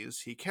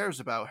Louise he cares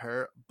about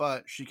her,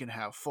 but she can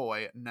have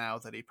Foy now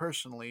that he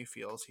personally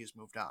feels he's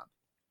moved on.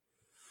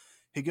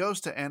 He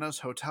goes to Anna's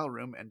hotel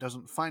room and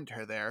doesn't find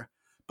her there,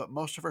 but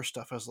most of her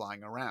stuff is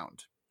lying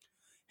around.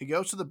 He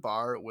goes to the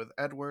bar with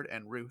Edward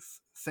and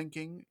Ruth,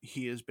 thinking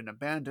he has been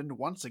abandoned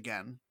once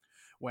again,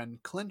 when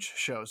Clinch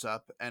shows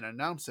up and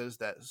announces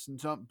that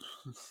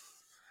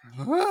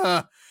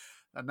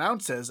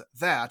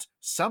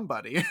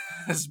somebody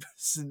has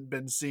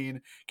been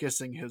seen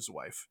kissing his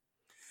wife.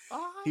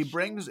 Oh, He shit.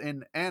 brings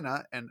in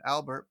Anna, and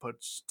Albert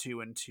puts two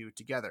and two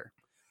together.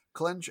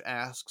 Clinch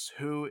asks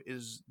who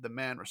is the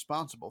man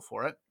responsible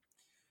for it.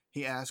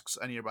 He asks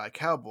a nearby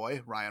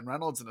cowboy, Ryan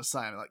Reynolds, in a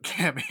silent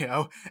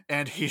cameo,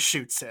 and he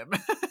shoots him.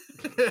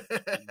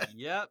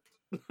 Yep.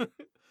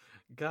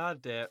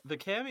 God damn. The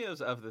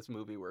cameos of this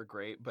movie were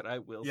great, but I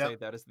will Yep. say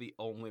that is the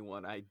only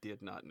one I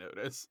did not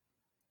notice.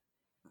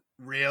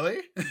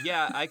 Really?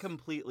 Yeah, I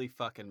completely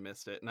fucking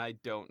missed it, and I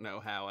don't know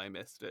how I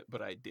missed it,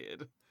 but I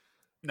did.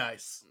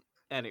 Nice.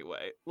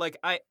 Anyway,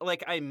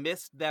 I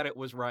missed that it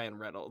was Ryan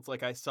Reynolds.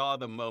 Like, I saw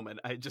the moment,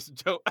 I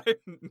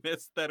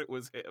missed that it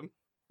was him.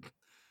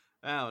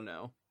 I don't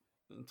know.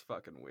 It's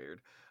fucking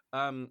weird.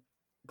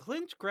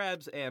 Clinch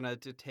grabs Anna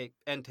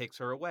takes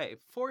her away,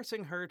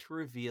 forcing her to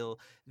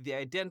reveal the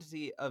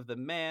identity of the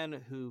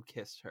man who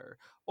kissed her,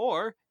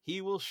 or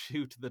he will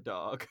shoot the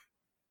dog,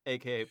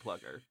 aka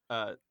Plugger.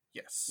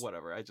 Yes.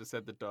 Whatever. I just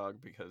said the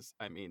dog because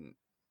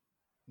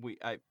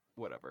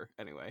whatever.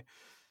 Anyway,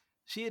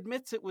 she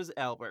admits it was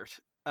Albert.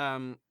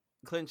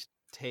 Clinch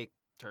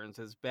turns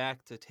his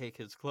back to take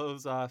his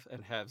clothes off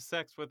and have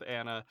sex with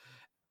Anna,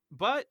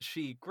 but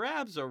she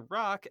grabs a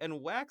rock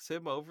and whacks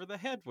him over the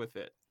head with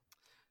it.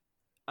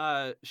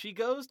 She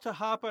goes to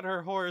hop on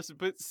her horse,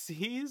 but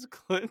sees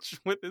Clinch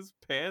with his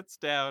pants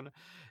down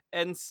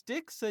and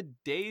sticks a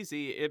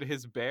daisy in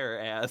his bare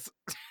ass.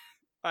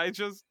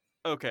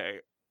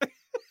 Okay.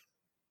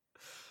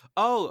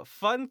 Oh,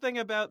 fun thing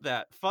about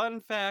that. Fun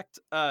fact,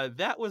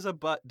 that was a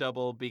butt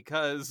double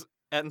because,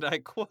 and I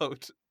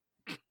quote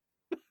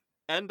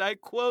Liam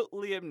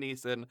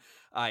Neeson,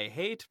 "I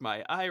hate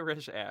my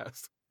Irish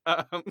ass."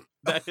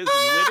 That is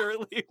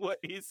literally what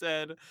he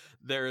said.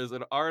 There is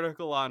an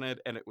article on it,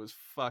 and it was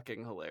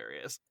fucking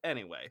hilarious.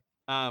 Anyway,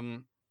 I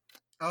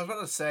was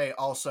about to say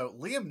also,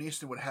 Liam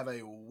Neeson would have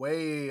a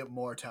way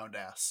more toned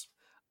ass.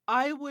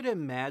 I would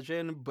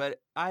imagine, but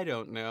I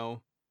don't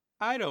know.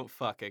 I don't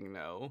fucking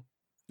know.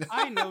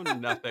 I know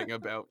nothing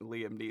about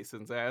Liam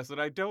Neeson's ass,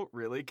 and I don't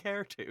really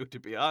care to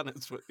be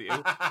honest with you.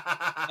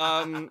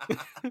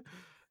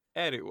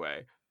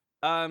 Anyway,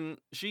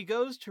 she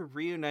goes to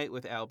reunite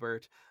with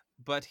Albert,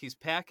 but he's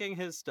packing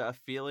his stuff,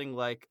 feeling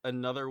like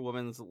another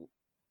woman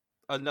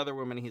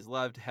he's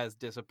loved has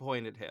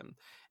disappointed him.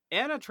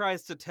 Anna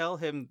tries to tell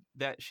him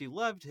that she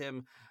loved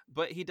him,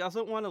 but he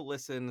doesn't want to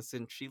listen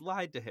since she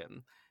lied to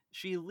him.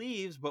 She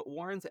leaves, but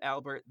warns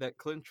Albert that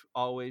Clinch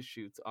always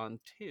shoots on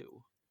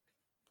two.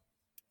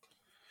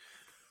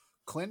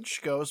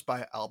 Clinch goes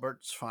by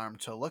Albert's farm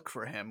to look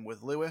for him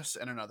with Lewis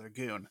and another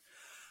goon.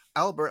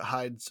 Albert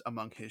hides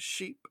among his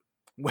sheep,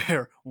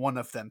 where one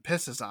of them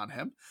pisses on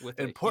him. With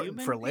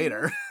important for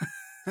later.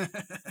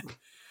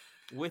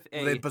 With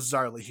a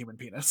bizarrely human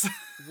penis.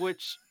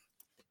 Which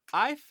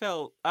I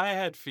felt I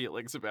had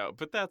feelings about,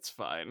 but that's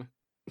fine.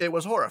 It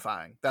was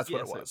horrifying. That's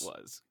yes, what it was. It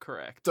was,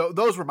 correct. So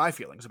those were my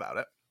feelings about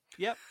it.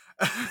 Yep.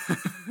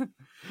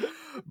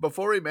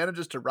 Before he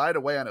manages to ride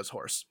away on his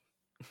horse,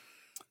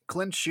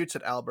 Clinch shoots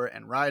at Albert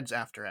and rides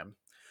after him.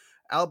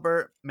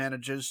 Albert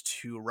manages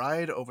to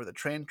ride over the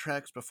train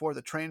tracks before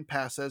the train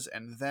passes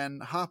and then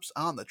hops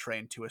on the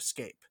train to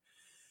escape.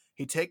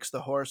 He takes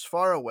the horse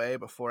far away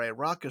before a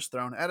rock is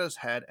thrown at his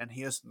head and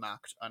he is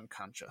knocked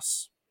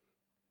unconscious.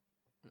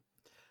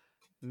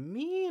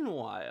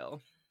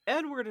 Meanwhile,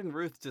 Edward and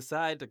Ruth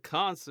decide to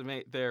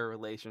consummate their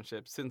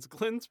relationship since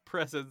Clinch's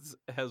presence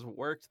has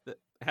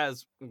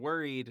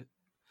worried.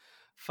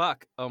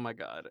 Fuck! Oh my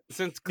god!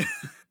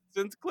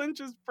 since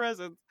Clinch's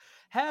presence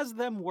has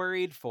them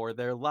worried for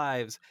their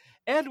lives.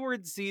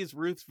 Edward sees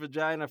Ruth's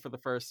vagina for the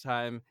first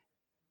time,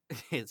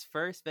 his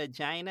first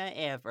vagina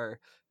ever,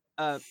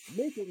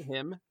 making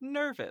him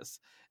nervous.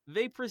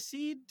 They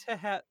proceed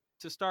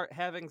to start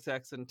having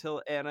sex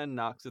until Anna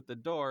knocks at the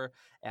door,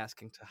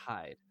 asking to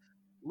hide.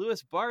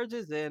 Lewis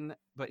barges in,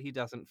 but he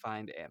doesn't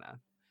find Anna.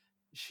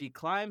 She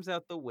climbs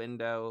out the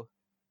window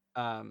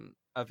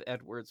of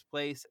Edward's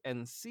place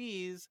and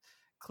sees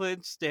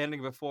Clinch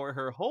standing before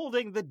her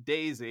holding the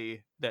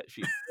daisy that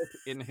she put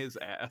in his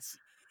ass.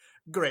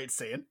 Great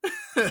scene.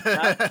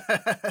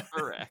 That's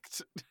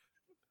correct.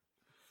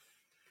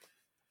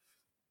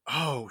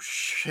 Oh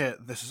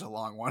shit, this is a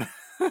long one.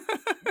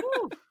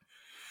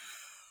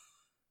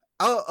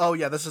 Oh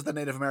yeah, this is the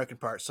Native American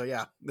part. So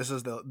yeah, this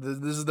is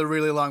the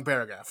really long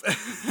paragraph.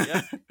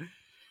 Yeah.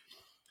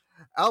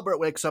 Albert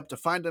wakes up to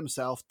find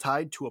himself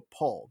tied to a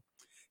pole.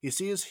 He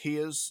sees he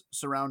is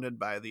surrounded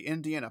by the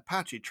Indian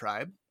Apache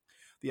tribe.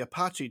 The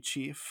Apache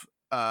chief,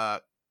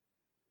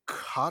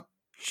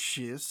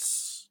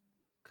 Cochise.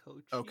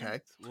 Okay.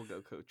 We'll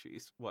go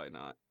Cochise. Why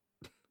not?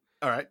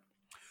 All right.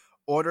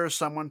 Orders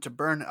someone to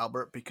burn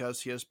Albert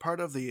because he is part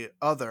of the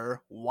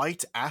other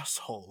white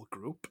asshole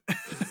group.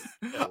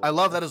 I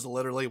love that is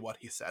literally what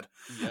he said.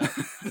 Yeah.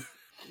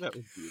 That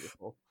was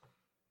beautiful.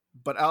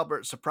 But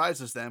Albert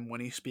surprises them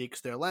when he speaks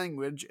their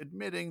language,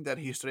 admitting that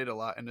he studied a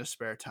lot in his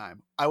spare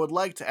time. I would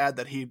like to add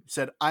that he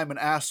said, I'm an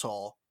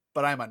asshole,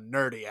 but I'm a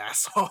nerdy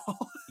asshole.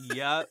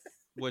 Yeah,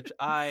 which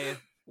I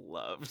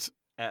loved.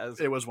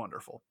 It was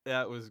wonderful.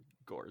 That was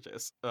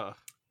gorgeous. Ugh.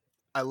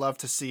 I love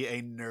to see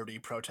a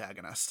nerdy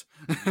protagonist.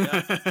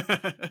 Yeah.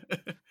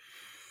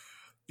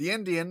 The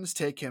Indians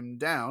take him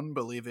down,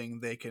 believing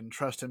they can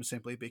trust him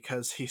simply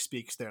because he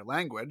speaks their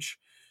language.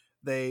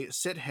 They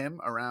sit him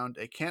around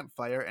a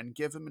campfire and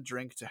give him a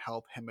drink to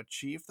help him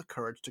achieve the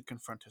courage to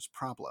confront his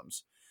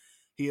problems.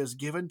 He is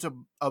given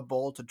a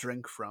bowl to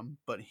drink from,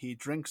 but he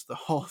drinks the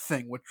whole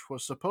thing, which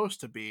was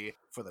supposed to be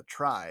for the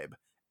tribe.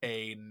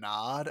 A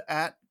nod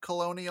at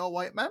colonial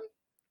white men?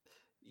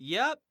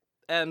 Yep.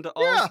 And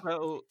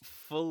also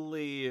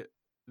fully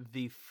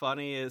the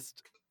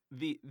funniest,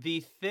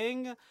 the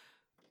thing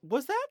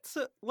was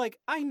that like,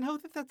 I know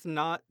that that's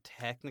not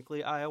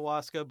technically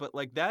ayahuasca, but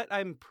like that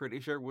I'm pretty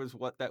sure was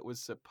what that was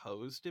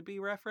supposed to be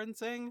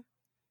referencing.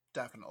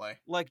 Definitely.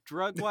 Like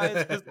drug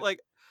wise, like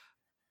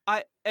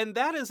and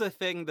that is a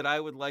thing that I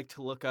would like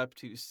to look up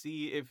to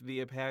see if the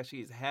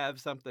Apaches have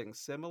something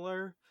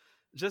similar,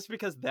 just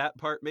because that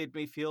part made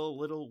me feel a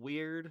little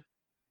weird.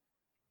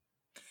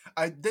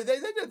 They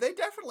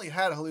definitely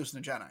had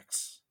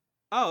hallucinogenics.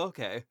 Oh,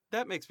 okay.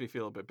 That makes me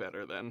feel a bit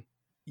better then.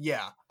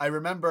 Yeah, I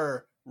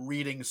remember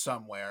reading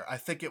somewhere. I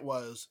think it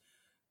was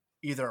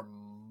either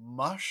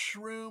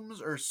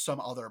mushrooms or some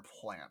other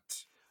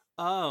plant.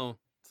 Oh,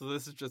 so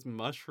this is just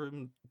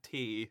mushroom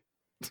tea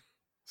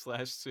 /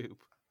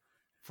 soup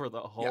for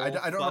the whole. Yeah,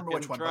 I don't remember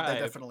which one, tribe. but they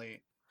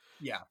definitely.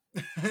 Yeah.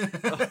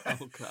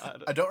 Oh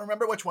god. I don't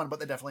remember which one, but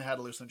they definitely had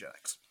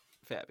hallucinogenics.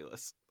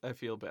 Fabulous. I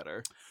feel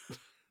better.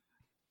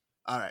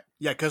 All right.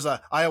 Yeah, because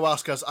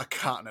ayahuasca's a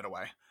continent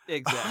away.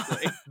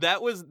 Exactly.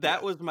 That was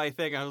my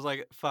thing. I was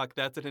like, fuck,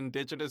 that's an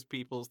indigenous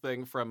peoples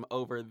thing from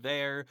over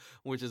there,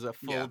 which is a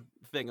full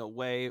thing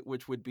away,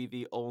 which would be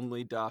the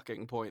only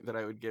docking point that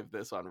I would give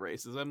this on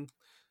racism.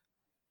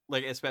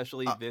 Like,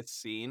 especially this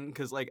scene,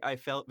 because like I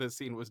felt this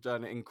scene was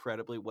done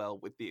incredibly well,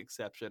 with the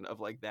exception of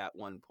like that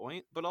one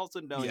point, but also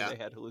knowing they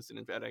had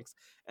hallucinogenics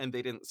and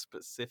they didn't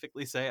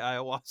specifically say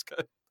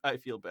ayahuasca, I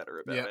feel better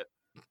about it.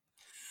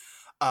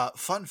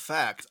 Fun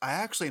fact, I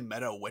actually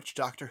met a witch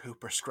doctor who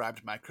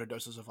prescribed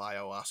microdoses of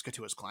ayahuasca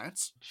to his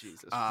clients.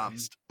 Jesus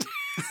Christ.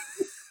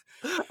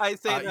 I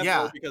say that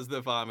more because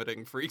the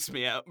vomiting freaks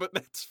me out, but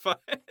that's fine.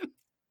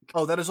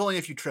 Oh, that is only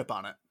if you trip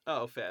on it.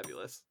 Oh,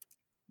 fabulous.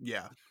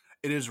 Yeah.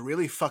 It is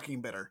really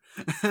fucking bitter.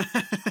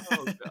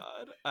 Oh,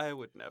 God. I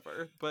would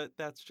never, but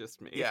that's just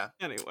me. Yeah.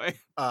 Anyway.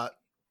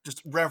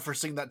 Just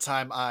referencing that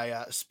time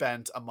I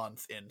spent a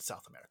month in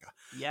South America.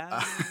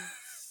 Yeah.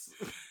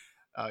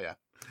 Oh, yeah.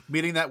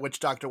 Meeting that witch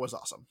doctor was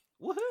awesome.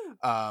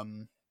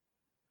 Woohoo!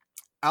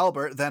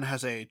 Albert then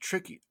has a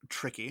trippy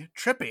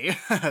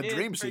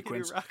dream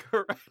sequence.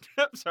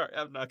 I'm sorry,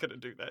 I'm not going to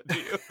do that to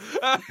you.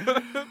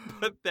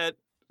 But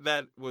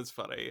that was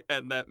funny,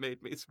 and that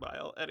made me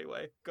smile.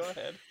 Anyway, go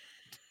ahead.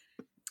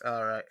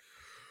 All right.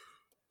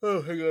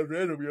 Oh, hang on,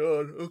 random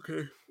yawn.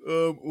 Okay.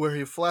 Where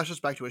he flashes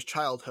back to his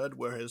childhood,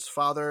 where his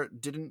father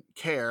didn't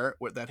care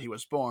that he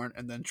was born,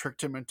 and then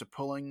tricked him into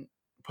putting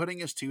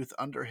his tooth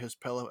under his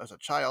pillow as a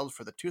child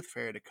for the tooth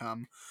fairy to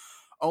come,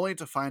 only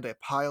to find a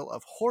pile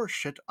of horse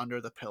shit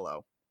under the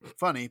pillow.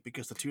 Funny,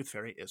 because the tooth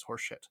fairy is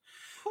horse shit.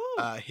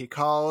 He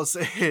recalls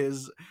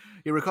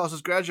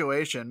his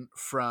graduation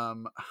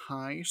from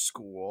high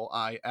school.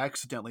 I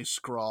accidentally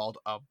scrawled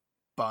a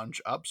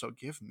bunch up, so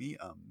give me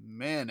a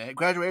minute.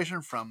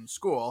 Graduation from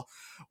school,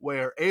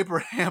 where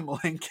Abraham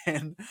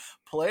Lincoln,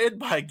 played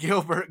by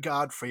Gilbert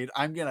Gottfried,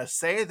 I'm gonna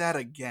say that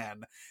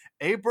again,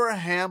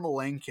 Abraham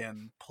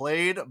Lincoln,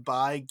 played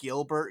by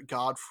Gilbert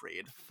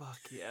Gottfried. Fuck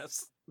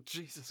yes.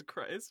 Jesus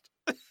Christ.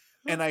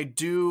 And I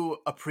do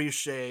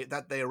appreciate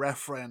that they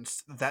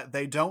referenced that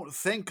they don't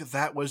think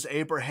that was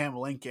Abraham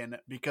Lincoln,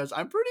 because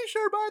I'm pretty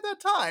sure by that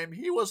time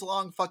he was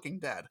long fucking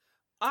dead.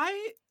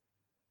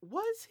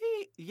 Was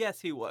he?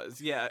 Yes, he was.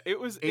 Yeah, it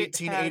was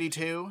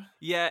 1882?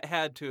 It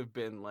had to have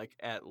been like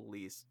at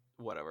least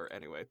whatever.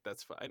 Anyway,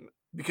 that's fine.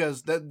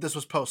 Because this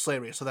was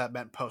post-slavery, so that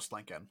meant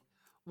post-Lincoln.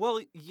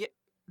 Well, yeah,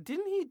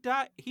 didn't he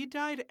die? He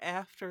died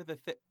after the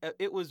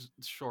it was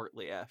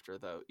shortly after,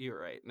 though. You're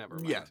right. Never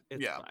mind. Yeah,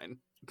 it's yeah. fine.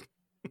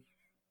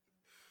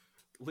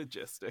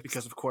 Logistics.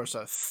 Because, of course,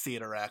 a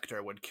theater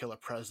actor would kill a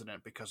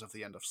president because of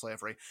the end of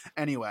slavery.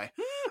 Anyway,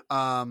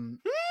 yeah,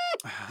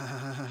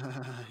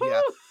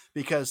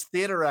 because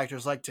theater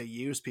actors like to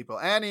use people.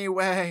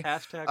 Anyway,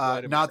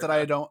 Hashtag not that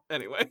I don't.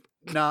 Anyway,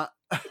 not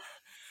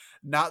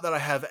that I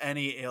have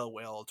ill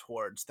will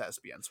towards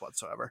thespians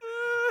whatsoever.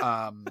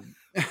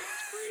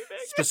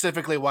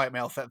 Specifically, white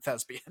male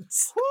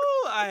thespians.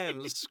 Woo, I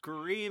am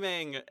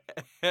screaming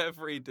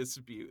every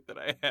dispute that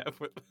I have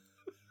with.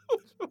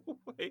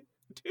 Wait,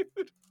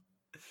 dude.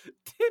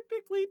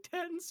 Typically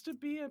tends to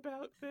be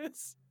about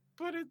this,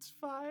 but it's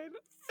fine.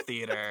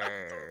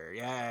 Theater,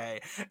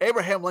 yay!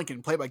 Abraham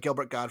Lincoln, played by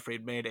Gilbert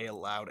Gottfried, made a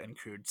loud and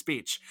crude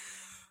speech.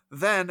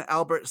 Then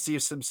Albert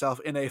sees himself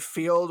in a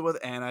field with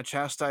Anna,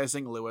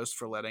 chastising Louis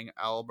for letting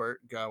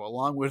Albert go,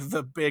 along with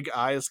the big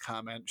eyes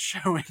comment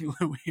showing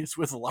Louis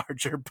with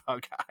larger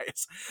bug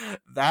eyes.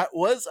 That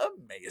was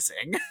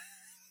amazing.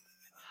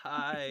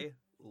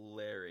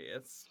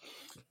 Hilarious.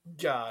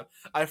 God,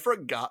 I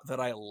forgot that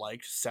I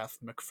liked Seth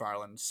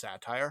MacFarlane's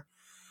satire.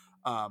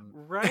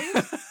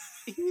 Right?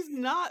 He's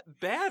not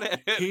bad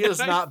at it. He is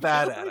not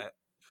bad at it.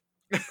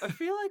 I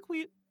feel like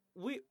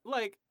we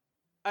like,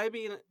 I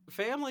mean,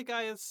 Family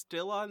Guy is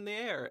still on the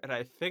air, and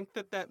I think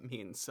that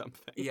means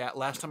something. Yeah,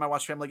 last time I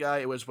watched Family Guy,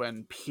 it was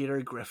when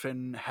Peter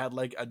Griffin had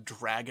like a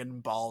Dragon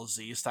Ball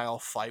Z style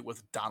fight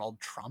with Donald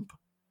Trump.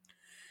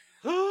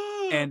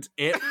 And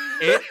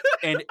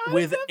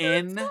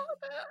within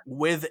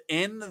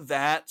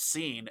that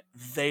scene,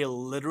 they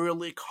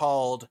literally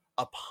called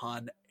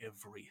upon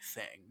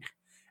everything,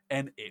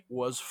 and it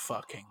was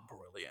fucking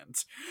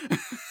brilliant.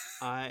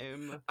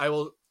 I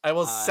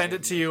will send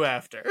it to you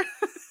after.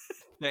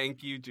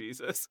 Thank you,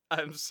 Jesus.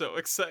 I'm so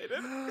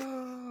excited.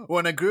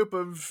 When a group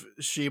of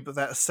sheep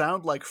that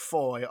sound like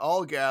Foy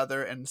all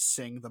gather and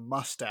sing the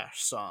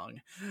Mustache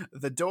Song,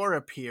 the door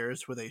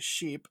appears with a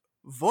sheep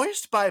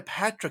voiced by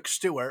Patrick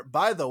Stewart.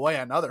 By the way,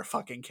 another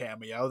fucking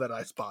cameo that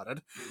I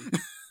spotted.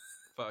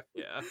 Fuck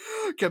yeah.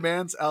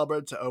 Commands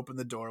Albert to open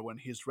the door when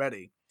he's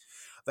ready.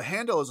 The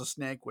handle is a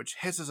snake which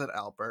hisses at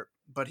Albert,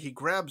 but he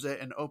grabs it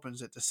and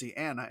opens it to see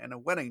Anna in a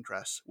wedding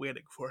dress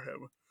waiting for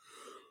him.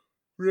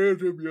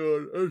 Random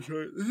yawn. I'm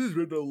sorry. This has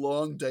been a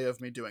long day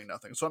of me doing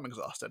nothing, so I'm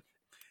exhausted.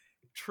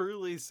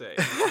 Truly same,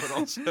 but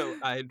also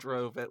I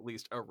drove at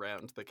least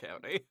around the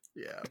county.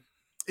 Yeah.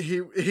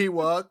 He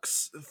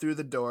walks through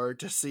the door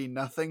to see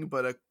nothing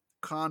but a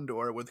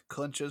condor with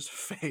Clinch's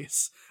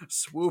face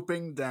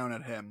swooping down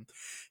at him.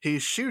 He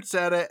shoots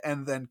at it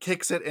and then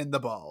kicks it in the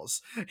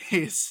balls.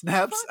 He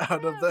snaps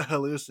out of the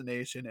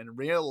hallucination and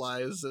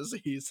realizes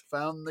he's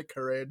found the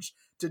courage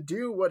to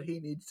do what he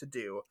needs to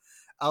do.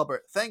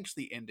 Albert thanks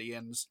the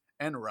Indians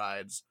and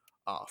rides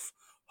off.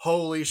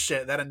 Holy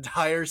shit, that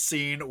entire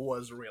scene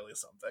was really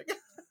something.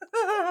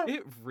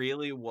 It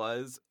really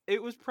was.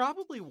 It was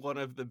probably one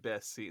of the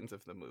best scenes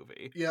of the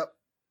movie. Yep.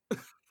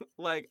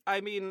 Like,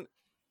 I mean,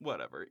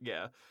 whatever,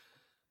 yeah.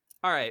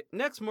 All right,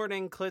 next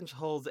morning, Clinch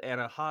holds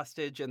Anna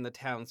hostage in the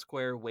town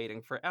square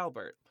waiting for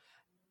Albert.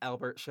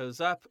 Albert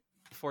shows up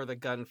for the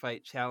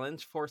gunfight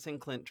challenge, forcing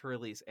Clint to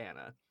release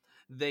Anna.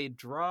 They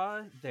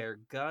draw their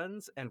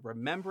guns, and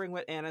remembering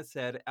what Anna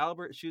said,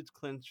 Albert shoots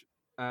Clinch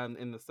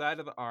in the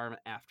side of the arm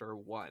after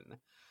one.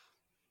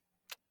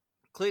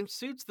 Clinch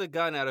shoots the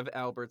gun out of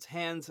Albert's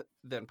hands,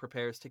 then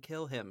prepares to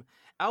kill him.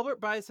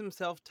 Albert buys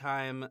himself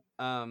time,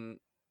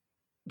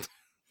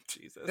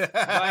 Jesus,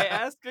 by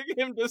asking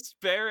him to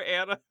spare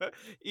Anna,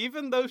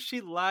 even though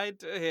she lied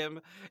to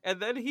him, and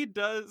then he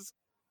does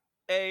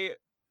a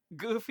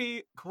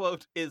goofy,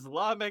 quote,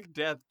 Islamic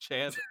death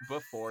chant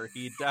before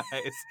he dies.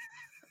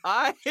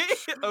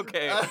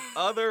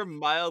 Other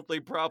mildly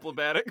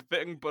problematic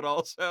thing, but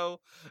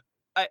also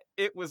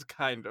it was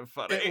kind of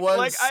funny. It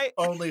was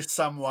only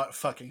somewhat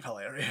fucking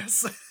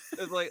hilarious.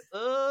 It's like,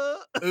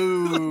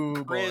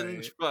 ooh,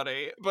 cringe boy.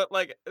 funny, but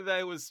like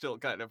that was still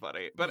kind of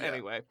funny. But Yeah.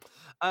 anyway,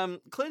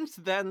 Clinch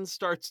then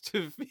starts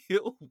to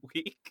feel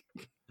weak,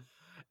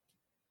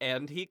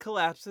 and he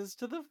collapses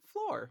to the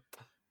floor.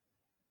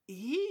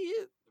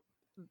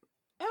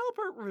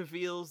 Albert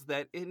reveals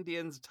that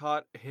Indians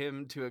taught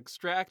him to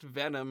extract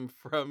venom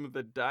from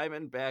the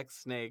diamondback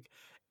snake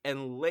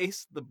and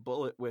lace the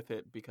bullet with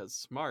it because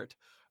smart.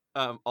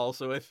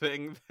 Also a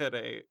thing that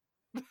a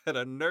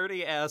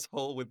nerdy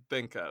asshole would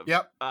think of.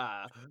 Yep.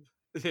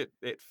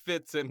 It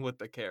fits in with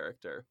the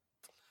character.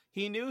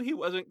 He knew he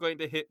wasn't going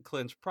to hit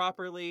Clinch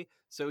properly,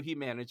 so he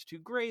managed to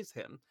graze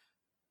him.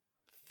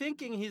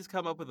 thinking he's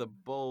come up with a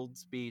bold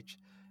speech,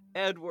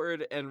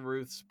 Edward and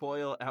Ruth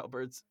spoil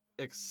Albert's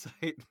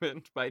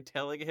excitement by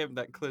telling him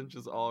that Clinch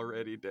is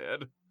already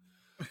dead.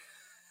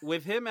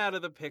 With him out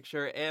of the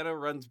picture, Anna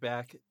runs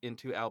back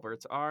into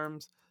Albert's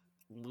arms.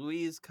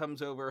 Louise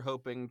comes over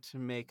hoping to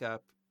make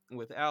up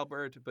with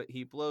Albert, but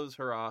he blows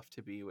her off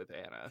to be with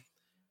Anna.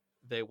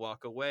 They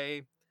walk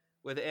away,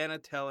 with Anna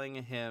telling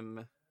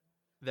him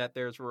that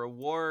there's a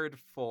reward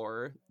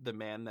for the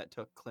man that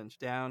took Clinch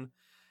down.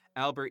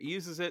 Albert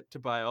uses it to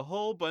buy a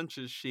whole bunch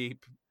of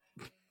sheep,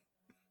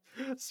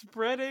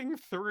 spreading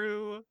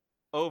through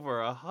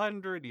over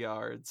 100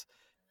 yards.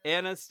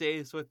 Anna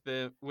stays with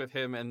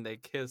him, and they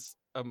kiss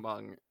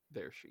among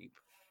their sheep.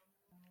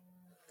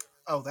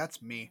 Oh, that's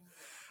me.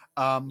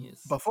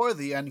 Yes. Before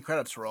the end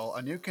credits roll,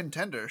 a new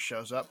contender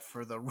shows up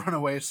for the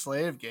Runaway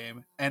Slave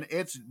game, and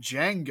it's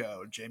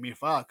Django, Jamie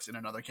Foxx, in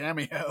another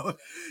cameo.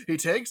 He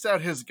takes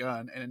out his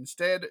gun and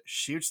instead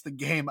shoots the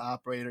game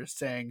operator,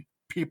 saying,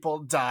 "People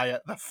die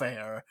at the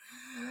fair."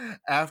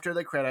 After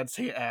the credits,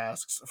 he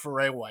asks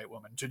for a white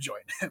woman to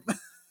join him.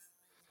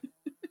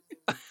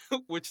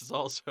 Which is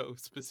also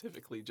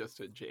specifically just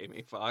a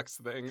Jamie Foxx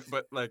thing,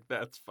 but like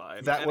that's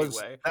fine. That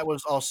Anyway.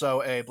 was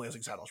also a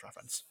Blazing Saddles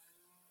reference.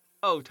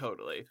 Oh,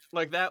 totally.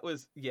 Like that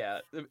was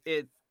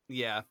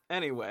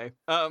Anyway,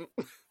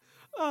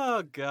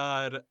 oh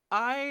god.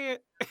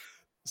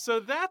 So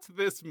that's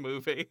this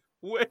movie,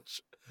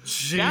 which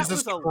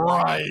Jesus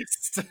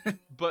Christ.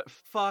 But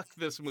fuck,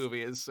 this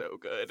movie is so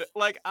good.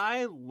 Like,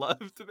 I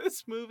loved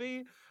this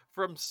movie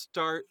from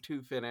start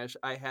to finish.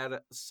 I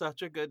had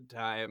such a good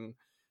time.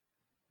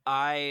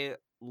 I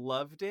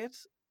loved it,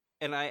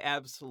 and I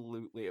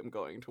absolutely am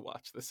going to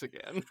watch this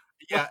again.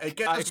 Yeah, it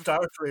gets a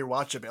star for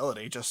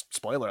rewatchability. Just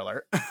spoiler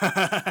alert.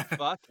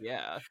 Fuck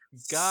yeah.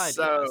 God,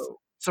 yes.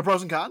 So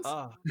pros and cons?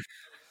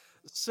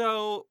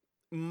 So,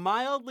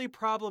 mildly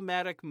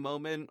problematic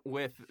moment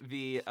with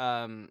the,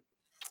 I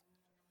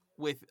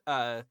would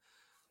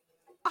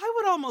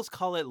almost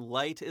call it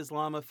light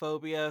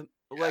Islamophobia,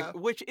 like,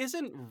 which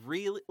isn't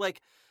really,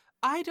 like,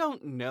 I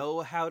don't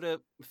know how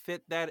to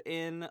fit that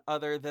in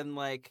other than,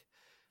 like,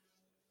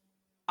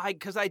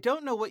 because I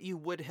don't know what you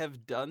would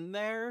have done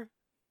there.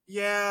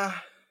 Yeah.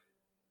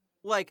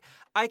 Like,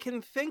 I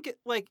can think,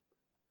 like,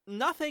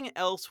 nothing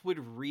else would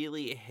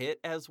really hit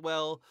as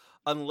well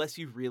unless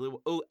you really...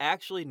 Oh,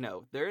 actually,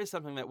 no. There is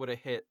something that would have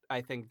hit,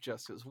 I think,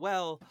 just as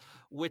well,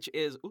 which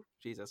is... Oh,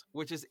 Jesus.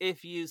 Which is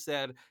if you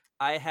said,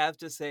 I have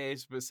to say a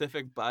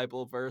specific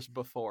Bible verse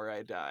before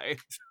I die.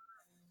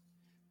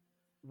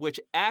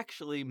 Which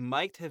actually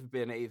might have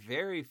been a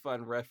very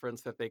fun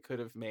reference that they could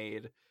have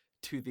made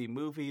to the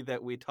movie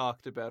that we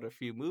talked about a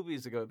few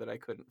movies ago that I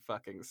couldn't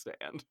fucking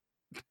stand.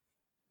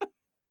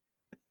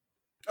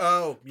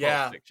 Oh,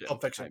 yeah.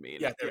 Pulp Fiction. I mean,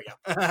 yeah, there we go.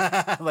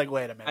 Like,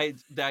 wait a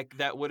minute.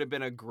 That would have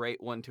been a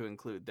great one to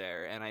include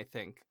there, and I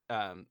think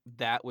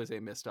that was a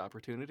missed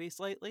opportunity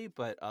slightly,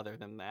 but other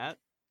than that,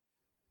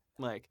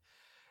 like,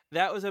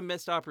 that was a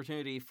missed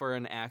opportunity for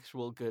an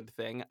actual good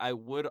thing. I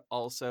would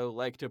also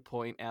like to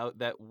point out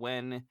that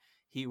when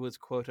he was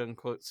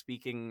quote-unquote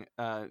speaking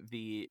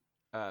the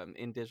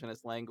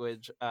indigenous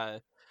language,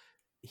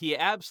 he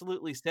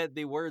absolutely said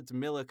the words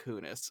Mila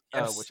Kunis,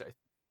 Yes. which I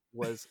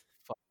was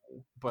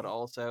fun, but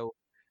also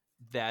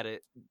that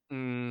it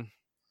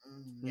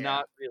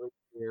not really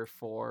here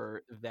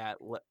for that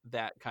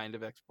kind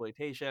of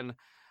exploitation.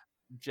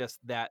 Just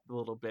that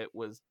little bit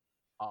was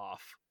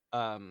off.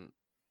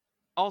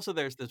 Also,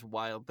 there's this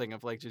wild thing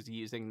of like just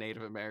using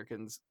Native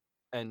Americans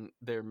and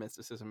their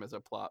mysticism as a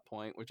plot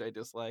point, which I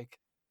dislike.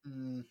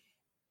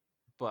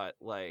 But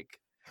like,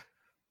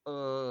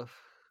 it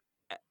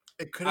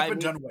could have been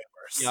done way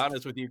worse. To be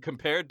honest with you,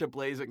 compared to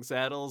Blazing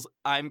Saddles,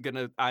 I'm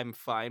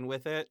fine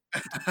with it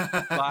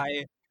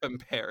by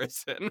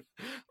comparison.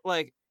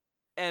 Like,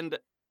 and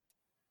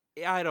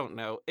I don't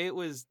know. It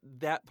was,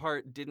 that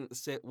part didn't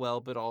sit well,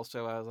 but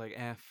also I was like,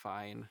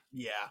 fine.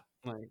 Yeah.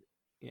 Like,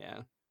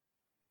 yeah.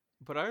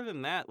 But other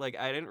than that, like,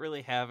 I didn't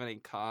really have any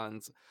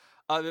cons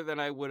other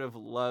than I would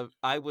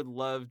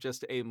love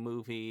just a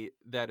movie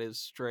that is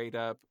straight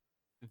up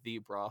the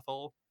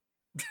brothel.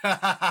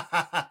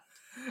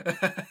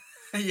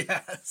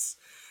 Yes.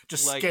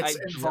 Just like, skits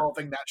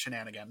involving that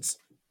shenanigans.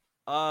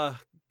 God,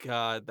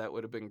 that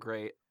would have been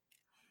great.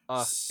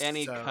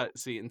 Any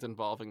cutscenes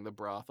involving the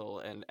brothel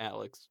and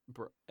Alex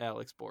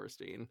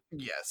Borstein.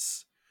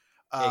 Yes.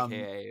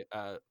 AKA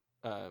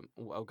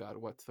oh god,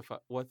 what's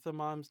the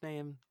mom's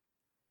name?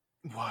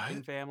 What?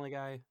 In Family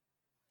Guy?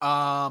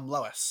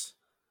 Lois.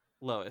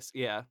 Lois,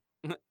 yeah.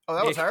 Oh,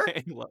 that was her?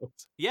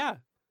 Lois. Yeah.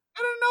 I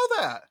didn't know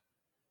that.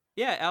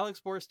 Yeah, Alex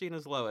Borstein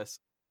is Lois.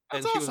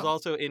 That's and she awesome. was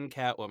also in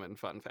Catwoman,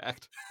 fun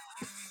fact.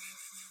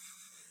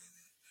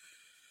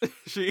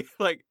 She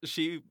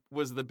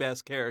was the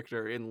best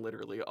character in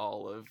literally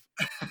all of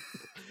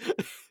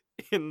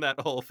in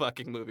that whole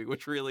fucking movie,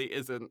 which really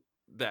isn't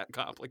that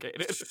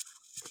complicated.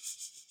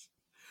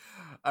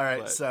 All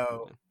right,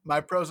 so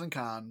my pros and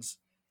cons.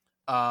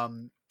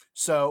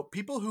 So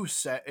people who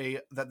say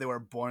that they were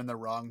born in the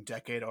wrong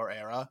decade or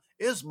era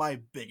is my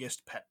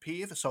biggest pet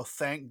peeve. So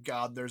thank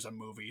God there's a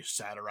movie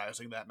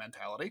satirizing that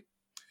mentality.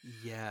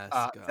 Yes,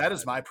 That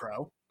is God. my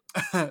pro.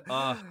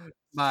 Ugh,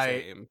 my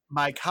same.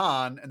 my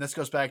con, and this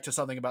goes back to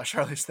something about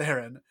Charlize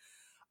Theron.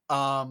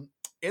 Um,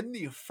 in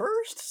the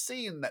first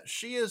scene that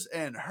she is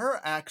in, her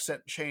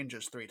accent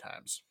changes 3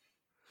 times.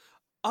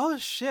 Oh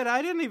shit,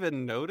 I didn't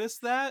even notice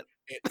that.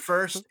 It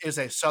first is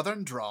a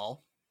southern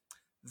drawl,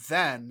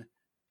 then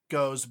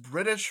goes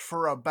British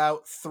for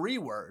about 3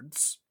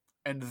 words,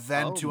 and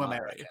then Oh to my.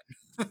 American.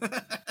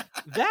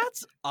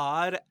 That's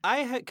odd.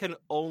 Can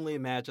only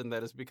imagine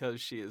that is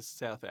because she is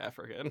South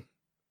African.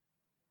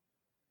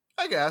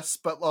 I guess,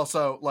 but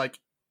also, like,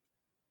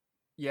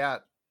 yeah.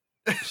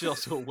 She's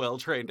also a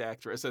well-trained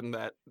actress, and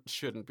that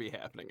shouldn't be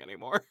happening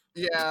anymore.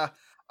 Yeah.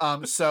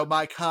 So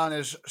my con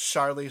is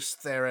Charlize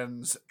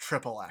Theron's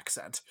triple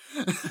accent.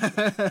 Fair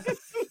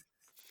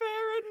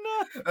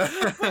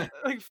enough.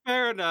 Like,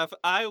 fair enough.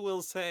 I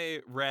will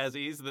say,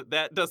 Razzies,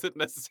 that doesn't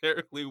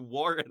necessarily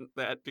warrant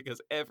that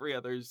because every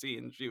other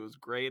scene she was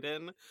great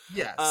in.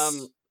 Yes.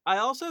 I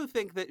also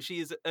think that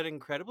she's an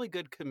incredibly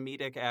good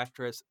comedic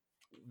actress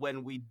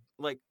when we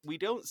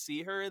don't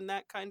see her in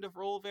that kind of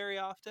role very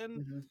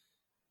often. Mhm.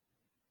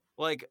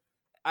 Like,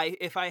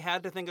 if I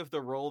had to think of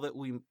the role that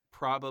we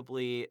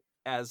probably,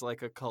 as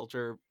like a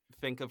culture,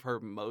 think of her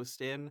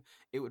most in,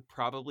 it would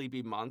probably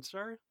be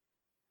Monster.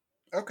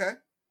 Okay.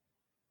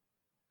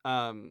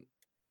 Um,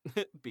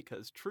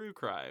 because true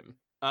crime.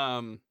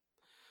 And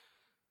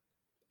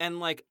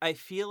like I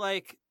feel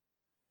like,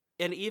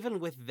 and even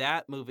with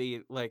that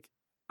movie, like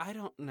I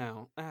don't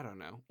know,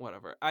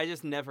 whatever. I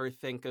just never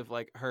think of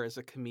like her as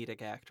a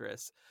comedic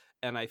actress,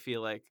 and I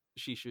feel like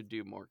she should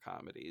do more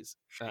comedies.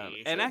 She And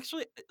should.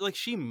 actually, like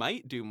she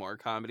might do more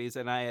comedies,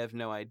 and I have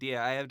no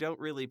idea. Don't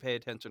really pay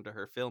attention to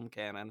her film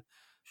canon,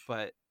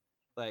 but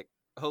like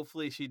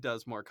hopefully she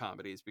does more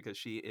comedies because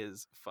she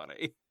is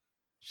funny.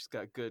 She's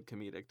got good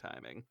comedic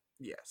timing.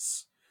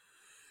 Yes.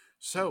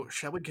 So,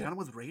 shall we get on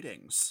with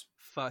ratings?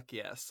 Fuck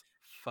yes.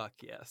 Fuck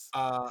yes.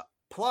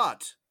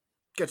 Plot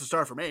gets a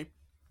star for me.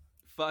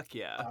 Fuck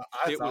yeah.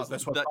 I It thought was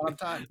this was fun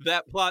time.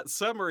 that plot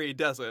summary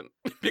doesn't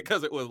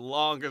because it was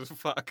long as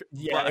fuck.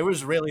 Yeah, it But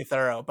was really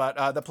thorough.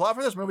 But the plot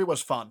for this movie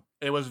was fun.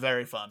 It was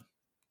very fun.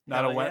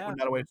 hell yeah.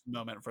 Not a wasted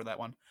moment for that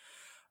one.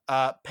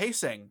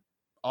 Pacing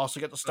also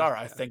get the Fuck star.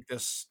 I yeah. think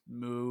this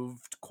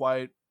moved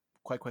quite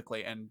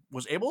quickly and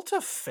was able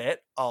to fit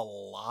a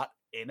lot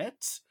in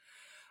it.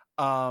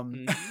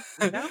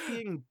 Without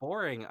being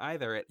boring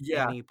either at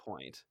Yeah, any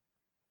point.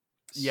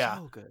 yeah.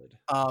 So good.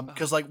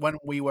 Because like when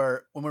we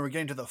were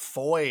getting to the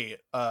Foy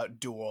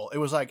duel, it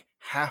was like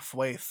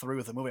halfway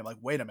through the movie. I'm like,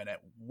 wait a minute,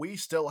 we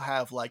still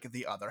have like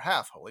the other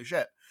half. Holy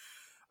shit!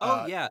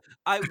 Oh Uh, yeah.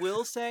 I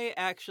will say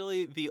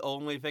actually the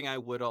only thing I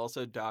would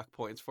also dock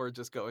points for,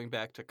 just going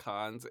back to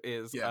cons,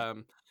 is yeah.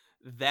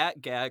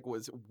 that gag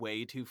was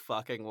way too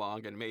fucking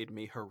long and made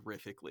me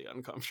horrifically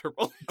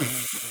uncomfortable.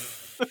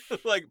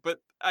 Like, but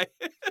I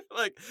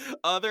like,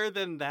 other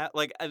than that,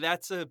 like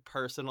that's a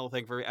personal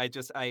thing for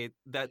me.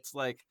 That's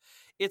like,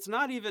 it's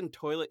not even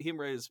toilet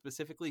humor, it's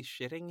specifically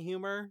shitting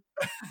humor.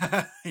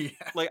 Yeah.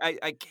 Like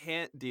I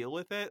can't deal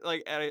with it.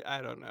 Like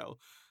I don't know.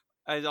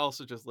 I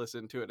also just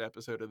listened to an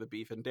episode of the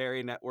Beef and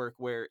Dairy Network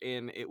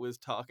wherein it was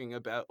talking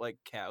about like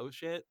cow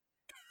shit.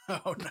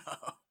 Oh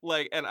no.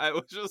 Like, and I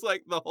was just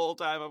like the whole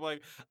time I'm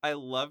like, I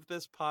love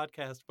this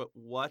podcast, but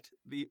what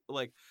the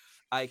like,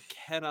 I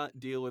cannot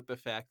deal with the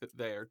fact that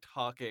they are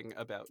talking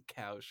about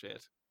cow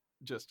shit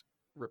just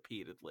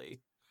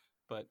repeatedly.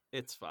 But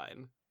it's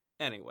fine.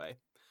 Anyway,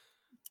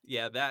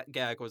 yeah, that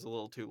gag was a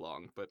little too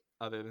long, but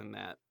other than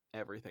that,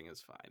 everything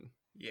is fine.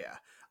 Yeah.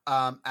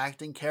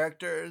 Acting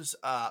characters,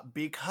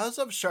 because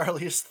of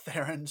Charlize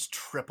Theron's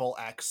triple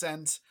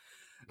accent,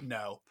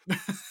 no.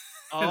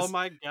 Oh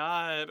my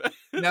god.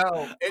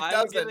 No, it I'm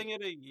doesn't. giving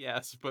it a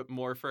yes, but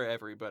more for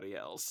everybody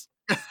else.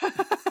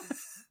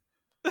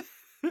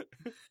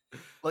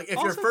 Like, if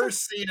your Also,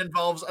 first scene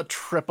involves a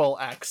triple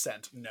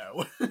accent,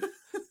 no. but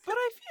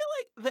I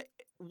feel like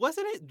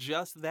wasn't it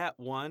just that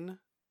one?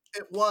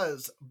 It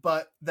was,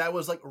 but that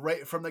was like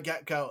right from the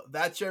get go.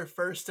 That's your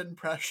first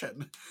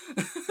impression.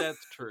 That's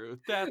true.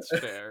 That's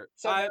fair.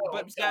 So no, But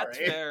I'm that's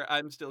sorry. fair.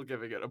 I'm still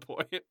giving it a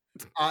point.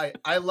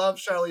 I love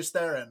Charlize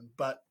Theron,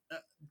 but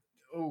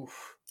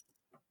oof,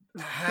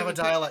 have a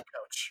dialect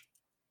coach.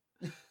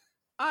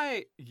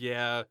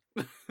 Yeah.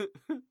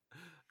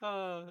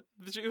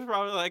 She was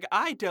probably like,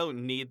 I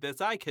don't need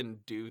this. I can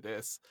do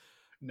this.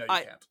 No, you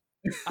I can't.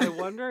 I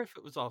wonder if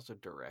it was also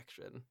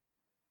direction.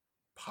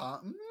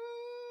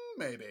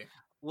 Maybe.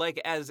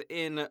 Like as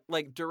in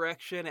like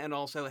direction and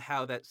also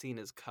how that scene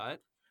is cut.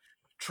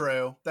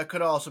 True. That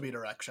could also be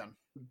direction.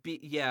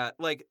 Yeah,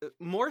 like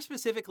more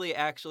specifically,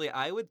 actually,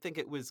 I would think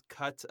it was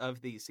cuts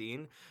of the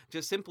scene,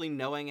 just simply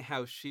knowing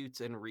how shoots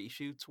and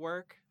reshoots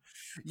work.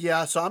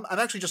 Yeah, so I'm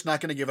actually just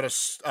not going to give it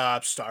a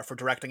star for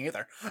directing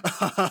either.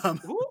 um,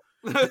 Ooh.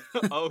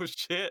 Oh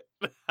shit.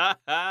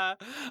 I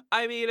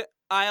mean,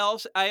 I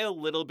a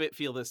little bit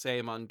feel the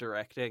same on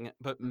directing,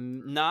 but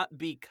not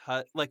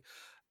because like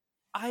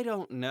I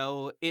don't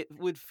know, it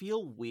would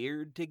feel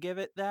weird to give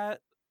it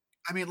that.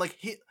 I mean, like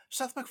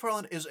Seth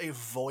MacFarlane is a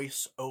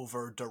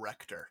voiceover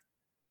director.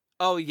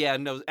 Oh yeah,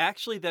 no,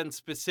 actually then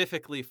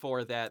specifically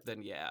for that,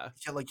 then yeah.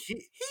 Yeah, like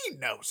he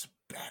knows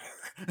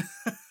better.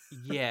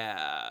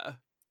 Yeah.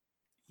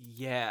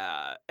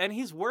 Yeah. And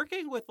he's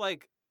working with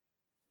like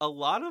a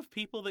lot of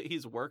people that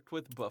he's worked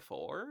with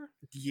before.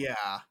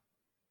 Yeah.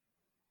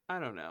 I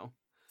don't know.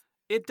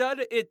 It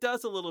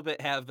does a little bit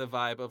have the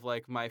vibe of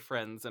like my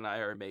friends and I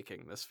are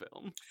making this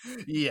film.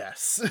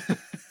 Yes.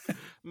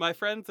 My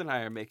friends and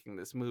I are making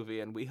this movie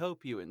and we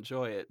hope you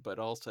enjoy it, but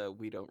also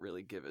we don't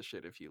really give a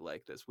shit if you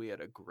like this. We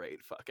had a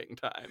great fucking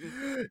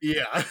time.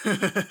 Yeah.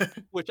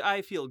 Which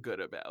I feel good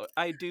about.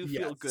 I do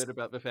feel Yes. good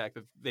about the fact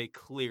that they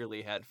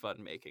clearly had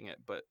fun making it,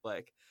 but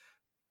like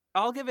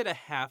I'll give it a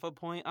half a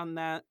point on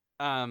that.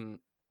 I'll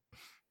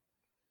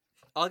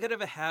give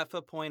it a half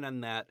a point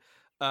on that.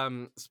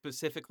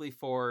 Specifically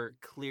for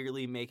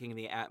clearly making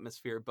the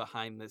atmosphere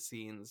behind the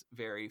scenes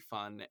very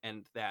fun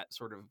and that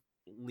sort of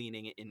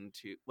leaning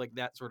into like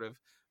that sort of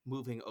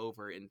moving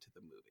over into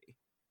the movie.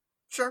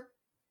 Sure.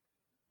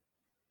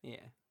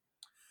 Yeah.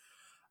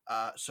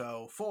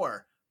 So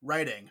 4,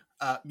 writing.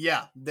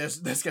 Yeah, this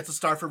gets a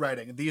star for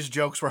writing. These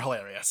jokes were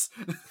hilarious.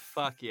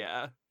 Fuck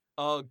yeah.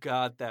 Oh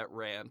god, that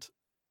rant.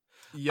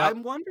 Yep.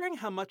 I'm wondering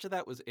how much of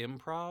that was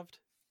improv'd.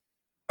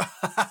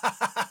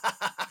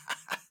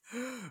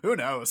 Who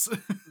knows?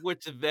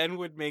 Which then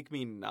would make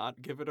me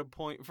not give it a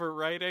point for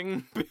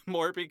writing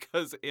more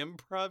because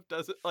improv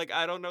doesn't like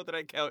I don't know that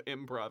I count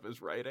improv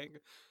as writing.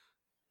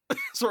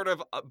 Sort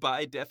of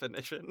by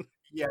definition.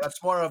 Yeah,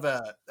 that's more of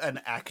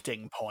an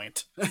acting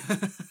point.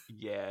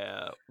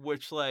 Yeah,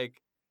 which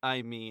like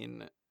I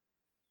mean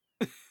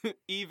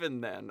even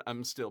then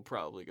I'm still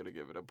probably going to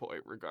give it a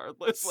point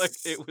regardless. Like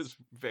it was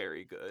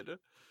very good.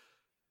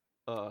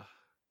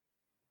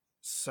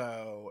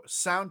 So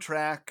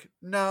soundtrack,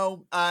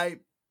 no, I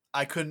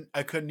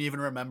couldn't even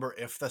remember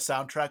if the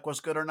soundtrack was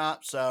good or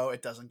not, so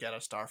it doesn't get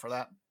a star for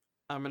that.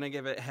 I'm going to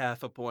give it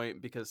half a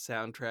point because the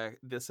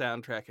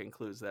soundtrack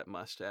includes that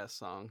mustache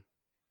song.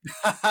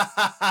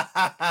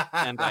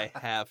 And I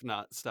have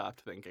not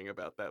stopped thinking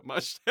about that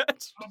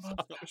mustache.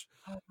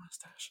 Oh,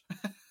 mustache.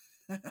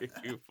 If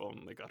you've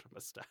only got a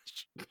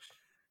mustache.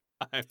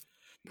 I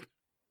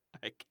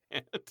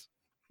can't.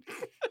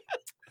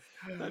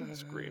 I'm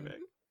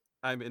screaming.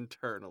 I'm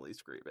internally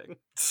screaming.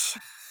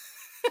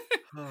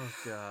 Oh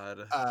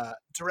god.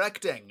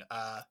 Directing.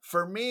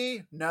 For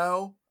me,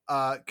 no.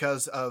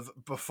 Because of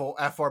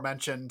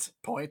aforementioned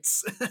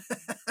points.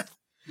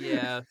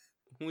 Yeah,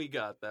 we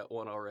got that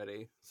one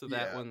already. So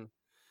Yeah.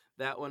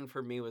 that one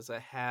for me was a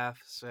half,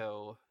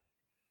 so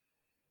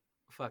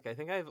fuck, I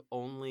think I've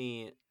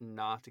only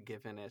not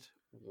given it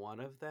one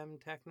of them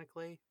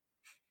technically.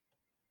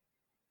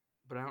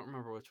 But I don't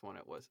remember which one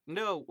it was.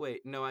 No,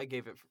 wait, no, I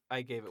gave it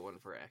one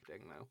for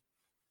acting though.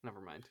 Never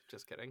mind,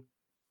 just kidding.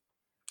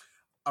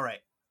 All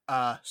right.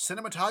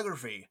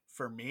 Cinematography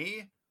for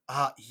me.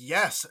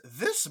 Yes,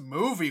 this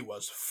movie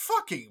was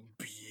fucking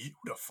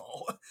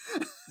beautiful.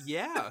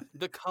 Yeah,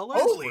 the colors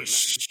were Holy nice.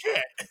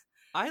 shit.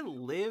 I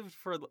lived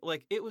for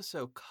like it was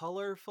so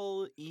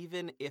colorful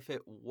even if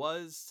it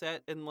was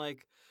set in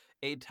like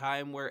a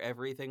time where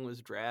everything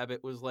was drab.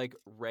 It was like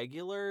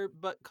regular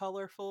but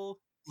colorful.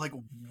 Like,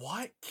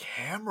 what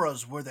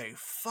cameras were they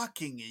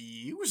fucking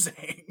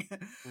using?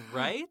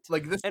 Right?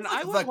 Like, this And is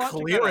I like was the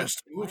watching on a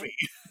clearest movie.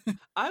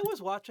 I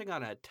was watching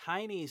on a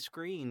tiny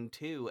screen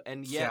too,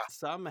 and Yeah. yet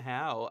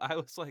somehow I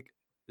was like,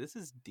 this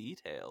is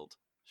detailed.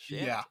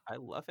 Shit. Yeah. I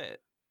love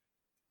it.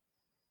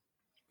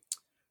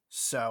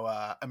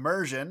 So,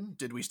 immersion,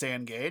 did we stay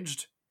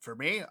engaged? For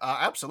me,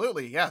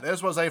 absolutely. Yeah,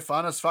 this was a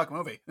fun as fuck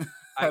movie.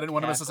 I didn't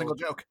want to miss a single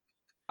joke.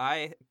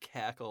 I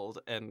cackled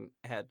and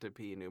had to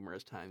pee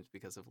numerous times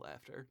because of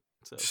laughter.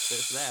 So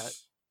there's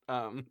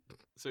that.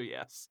 So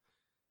yes.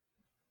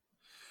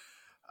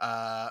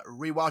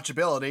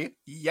 Rewatchability.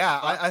 Yeah,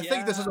 I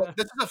think this is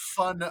a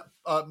fun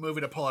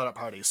movie to pull out at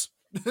parties.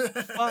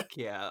 Fuck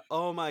yeah.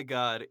 Oh my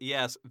god.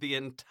 Yes,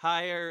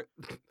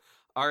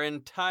 our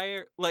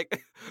entire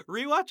like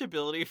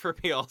rewatchability for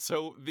me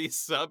also the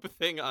sub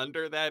thing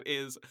under that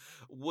is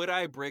would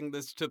I bring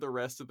this to the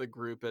rest of the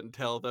group and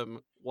tell them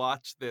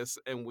watch this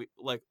and we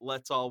like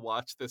let's all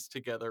watch this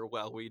together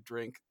while we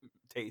drink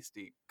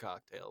tasty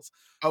cocktails.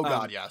 Oh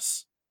god,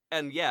 yes.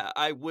 And yeah,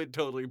 I would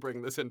totally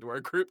bring this into our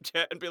group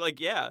chat and be like,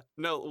 yeah,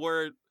 no,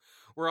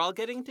 we're all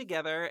getting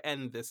together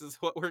and this is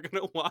what we're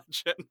going to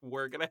watch and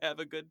we're going to have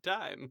a good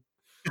time.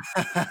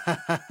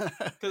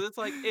 Cuz it's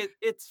like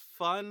it's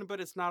fun but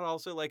it's not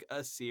also like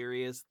a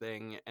serious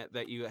thing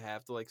that you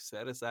have to like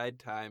set aside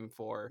time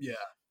for. Yeah.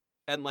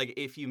 And like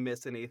if you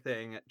miss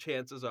anything,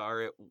 chances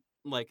are it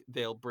like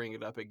they'll bring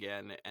it up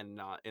again and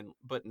not in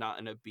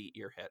a beat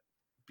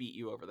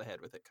you over the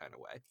head with it kind of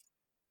way.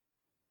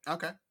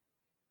 Okay.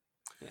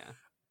 Yeah.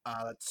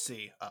 Let's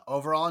see.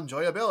 Overall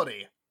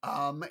enjoyability.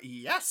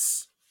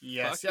 Yes.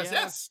 Yes, Fuck yes,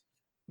 yeah. yes.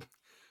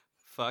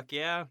 Fuck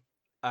yeah.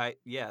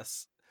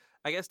 Yes.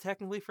 I guess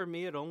technically for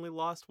me it only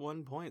lost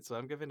 1 point, so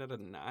I'm giving it a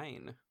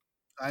 9.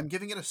 I'm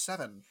giving it a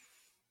 7.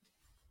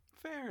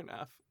 Fair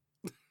enough.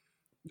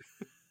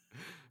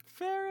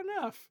 Fair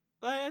enough.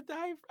 I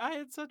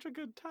had such a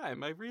good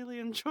time. I really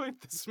enjoyed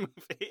this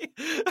movie.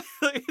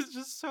 Like, it's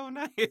just so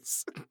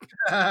nice.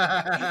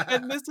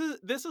 And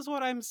this is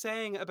what I'm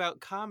saying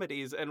about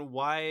comedies and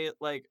why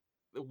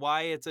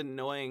it's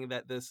annoying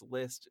that this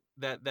list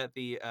that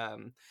the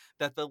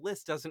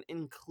list doesn't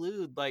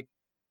include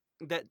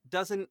that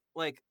doesn't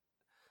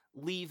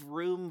leave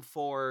room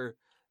for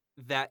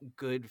that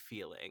good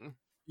feeling.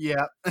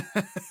 Yeah.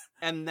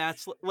 And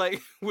that's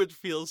like which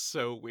feels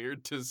so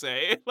weird to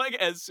say. Like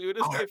as soon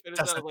as I Art finish that,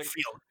 I was doesn't like,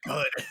 feel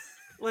good.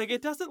 like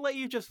it doesn't let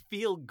you just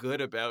feel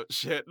good about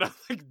shit. And I'm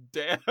like,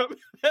 damn,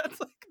 that's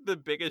like the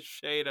biggest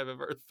shade I've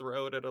ever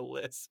thrown at a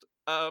list.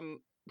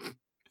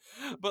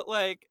 But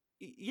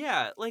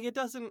yeah, like it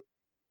doesn't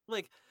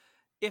like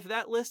if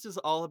that list is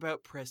all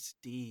about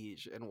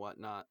prestige and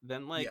whatnot,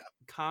 then Yeah.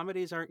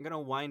 comedies aren't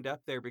gonna wind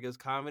up there because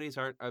comedies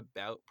aren't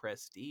about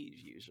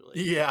prestige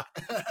usually. Yeah.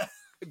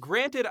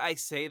 Granted, I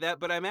say that,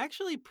 but I'm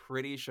actually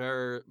pretty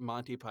sure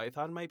Monty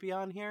Python might be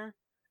on here.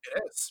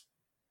 It is.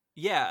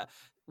 Yeah,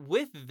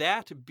 with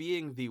that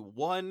being the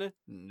one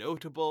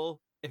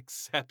notable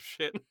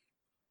exception.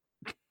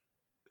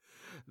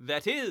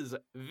 That is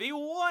the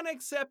one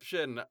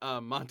exception,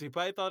 Monty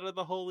Python and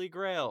the Holy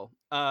Grail.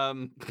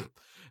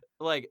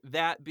 Like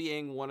that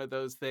being one of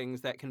those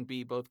things that can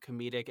be both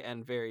comedic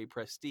and very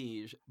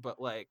prestige, but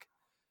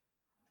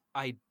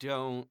I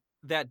don't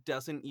that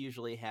doesn't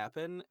usually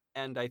happen,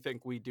 and I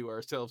think we do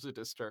ourselves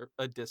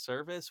a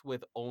disservice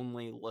with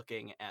only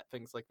looking at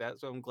things like that.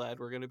 So I'm glad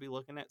we're going to be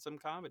looking at some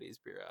comedies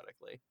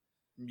periodically.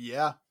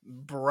 Yeah.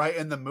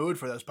 Brighten the mood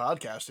for this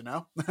podcast, you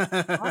know?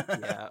 Fuck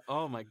yeah.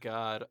 Oh my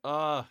god.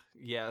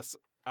 Yes.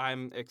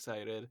 I'm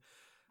excited.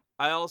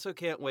 I also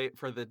can't wait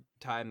for the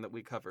time that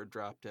we cover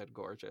Drop Dead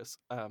Gorgeous.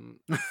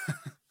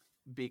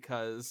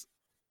 Because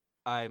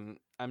I'm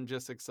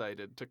just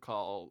excited to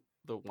call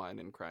the Wine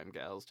and Crime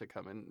Gals to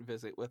come and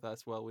visit with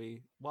us while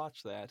we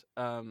watch that.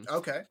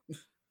 Okay.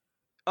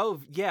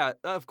 Oh yeah,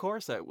 of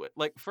course I would.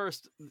 Like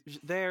first,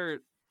 they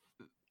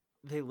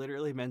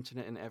literally mention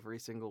it in every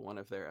single one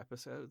of their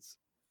episodes.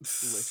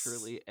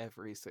 Literally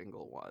every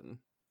single one.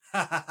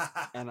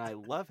 And I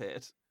love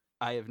it.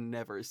 I have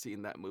never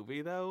seen that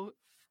movie though.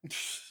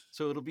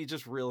 So it'll be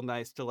just real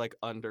nice to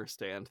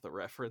understand the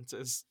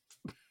references.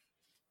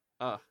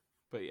 But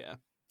yeah.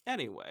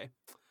 Anyway.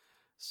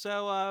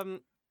 So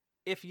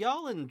if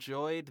y'all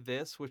enjoyed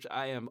this, which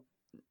I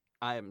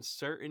am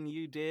certain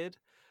you did,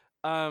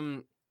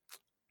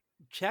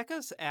 check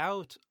us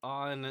out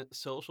on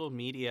social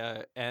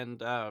media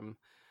and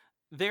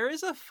there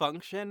is a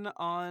function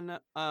on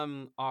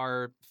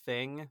our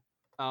thing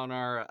on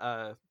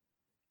our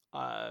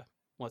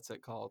what's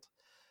it called?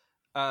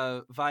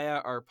 Via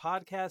our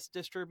podcast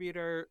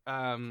distributor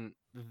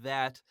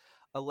that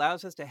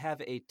allows us to have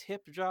a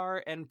tip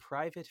jar and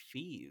private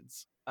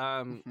feeds.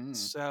 Mhm.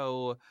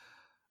 So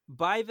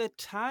by the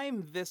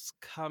time this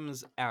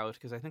comes out,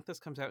 because I think this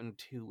comes out in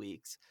 2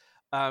 weeks,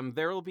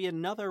 there will be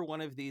another one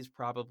of these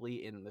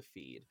probably in the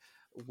feed,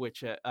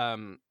 which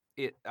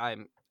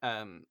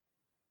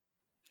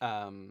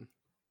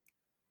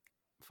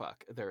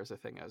fuck, there was a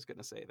thing I was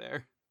gonna say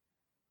there.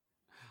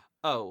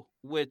 Oh,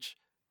 which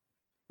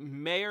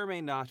may or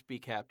may not be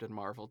Captain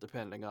Marvel,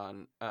 depending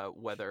on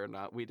whether or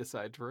not we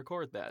decide to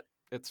record that.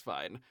 It's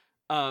fine.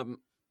 But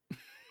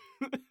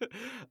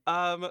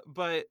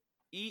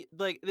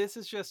this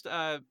is just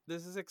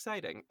this is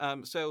exciting.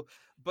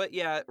 But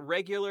yeah,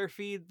 regular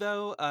feed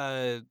though.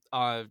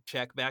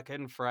 Check back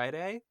in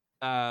Friday.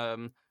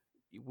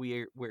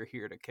 We're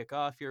here to kick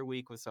off your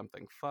week with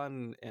something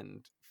fun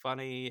and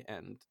funny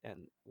and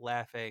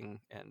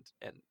laughing and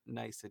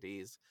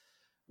niceties,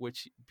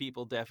 which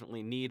people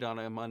definitely need on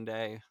a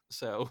Monday.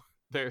 So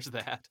there's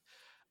that.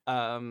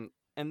 And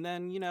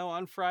then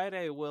on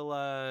Friday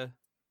we'll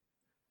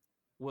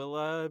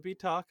be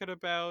talking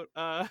about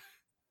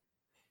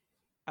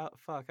oh,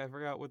 fuck, I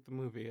forgot what the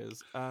movie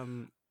is.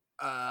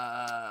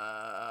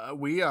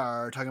 We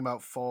are talking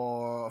about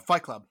for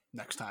Fight Club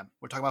next time.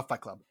 We're talking about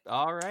Fight Club.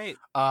 All right.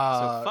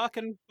 So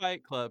fucking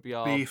Fight Club,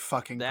 y'all. Be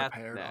fucking That's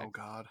prepared. next. Oh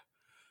god.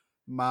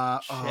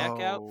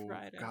 Check out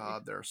Friday.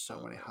 God, there are so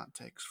many hot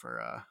takes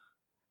for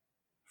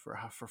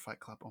Fight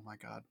Club. Oh my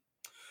god.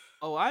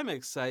 Oh, I'm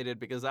excited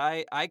because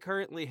I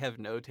currently have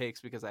no takes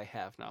because I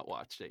have not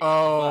watched it yet.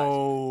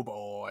 Oh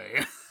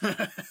boy.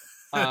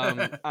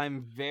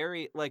 I'm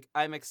very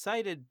I'm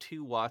excited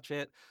to watch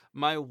it.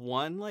 My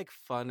one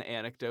fun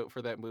anecdote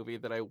for that movie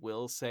that I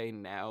will say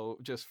now,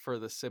 just for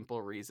the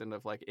simple reason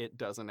of it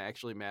doesn't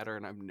actually matter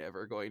and I'm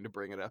never going to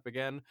bring it up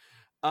again.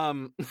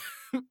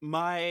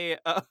 My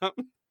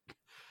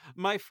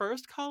my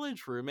first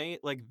college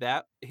roommate,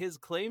 that his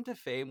claim to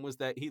fame was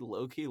that he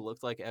low-key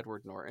looked like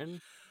Edward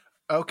Norton.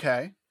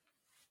 Okay.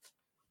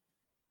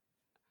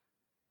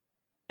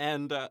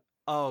 And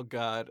oh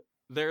god,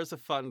 there's a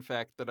fun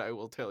fact that I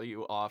will tell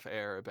you off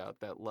air about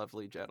that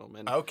lovely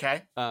gentleman.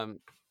 Okay.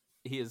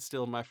 he is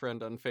still my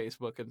friend on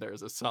Facebook, and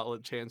there's a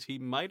solid chance he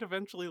might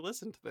eventually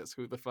listen to this.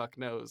 Who the fuck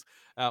knows?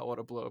 I don't want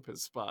to blow up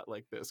his spot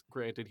like this.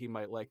 Granted, he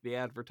might like the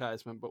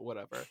advertisement, but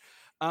whatever.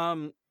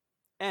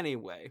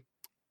 Anyway,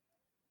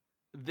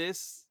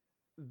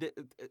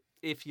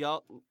 if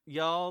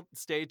y'all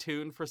stay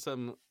tuned for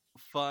some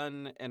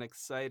fun and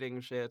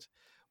exciting shit,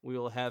 we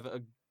will have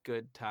a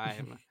good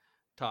time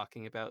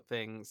talking about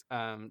things.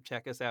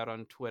 Check us out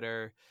on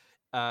Twitter.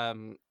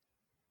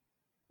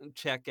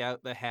 Check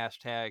out the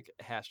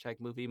hashtag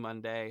Movie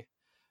Monday.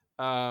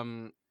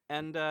 And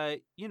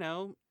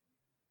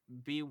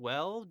be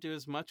well, do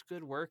as much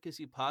good work as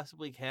you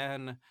possibly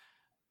can.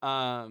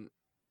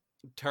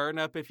 Turn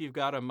up if you've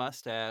got a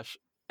mustache,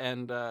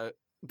 and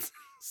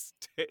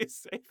stay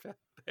safe out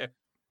there.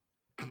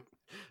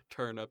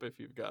 Turn up if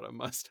you've got a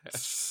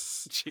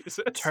mustache. Jesus.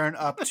 Turn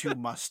up to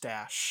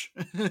mustache.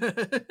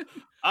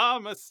 A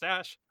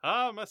mustache.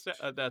 I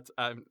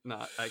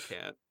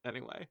can't.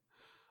 Anyway.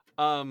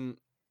 I'm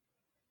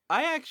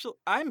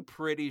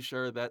pretty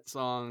sure that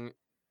song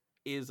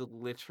is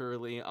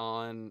literally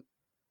on,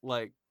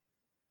 like,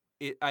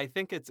 I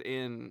think it's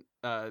in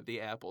the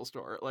Apple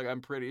Store. Like,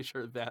 I'm pretty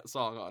sure that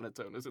song on its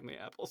own is in the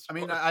Apple Store. I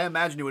mean, I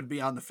imagine it would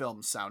be on the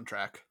film's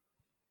soundtrack.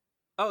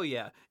 Oh,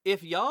 yeah.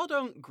 If y'all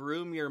don't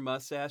groom your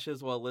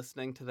mustaches while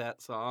listening to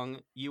that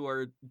song, you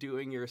are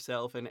doing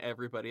yourself and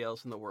everybody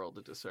else in the world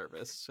a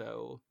disservice.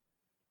 So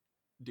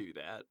do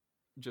that.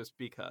 Just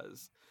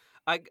because.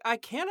 I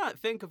cannot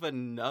think of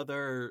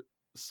another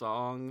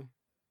song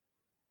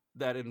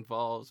that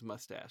involves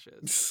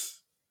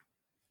mustaches.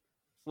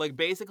 Like,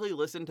 basically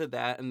listen to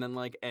that and then,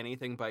 like,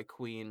 anything by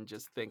Queen,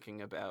 just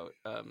thinking about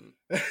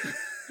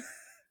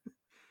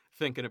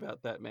thinking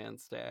about that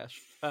man's stash.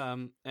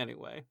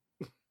 Anyway.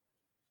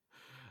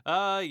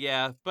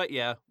 Yeah,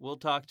 we'll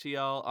talk to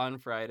y'all on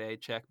Friday.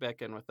 Check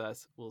back in with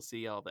us. We'll see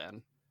y'all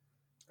then.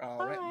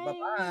 All right,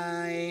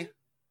 bye-bye.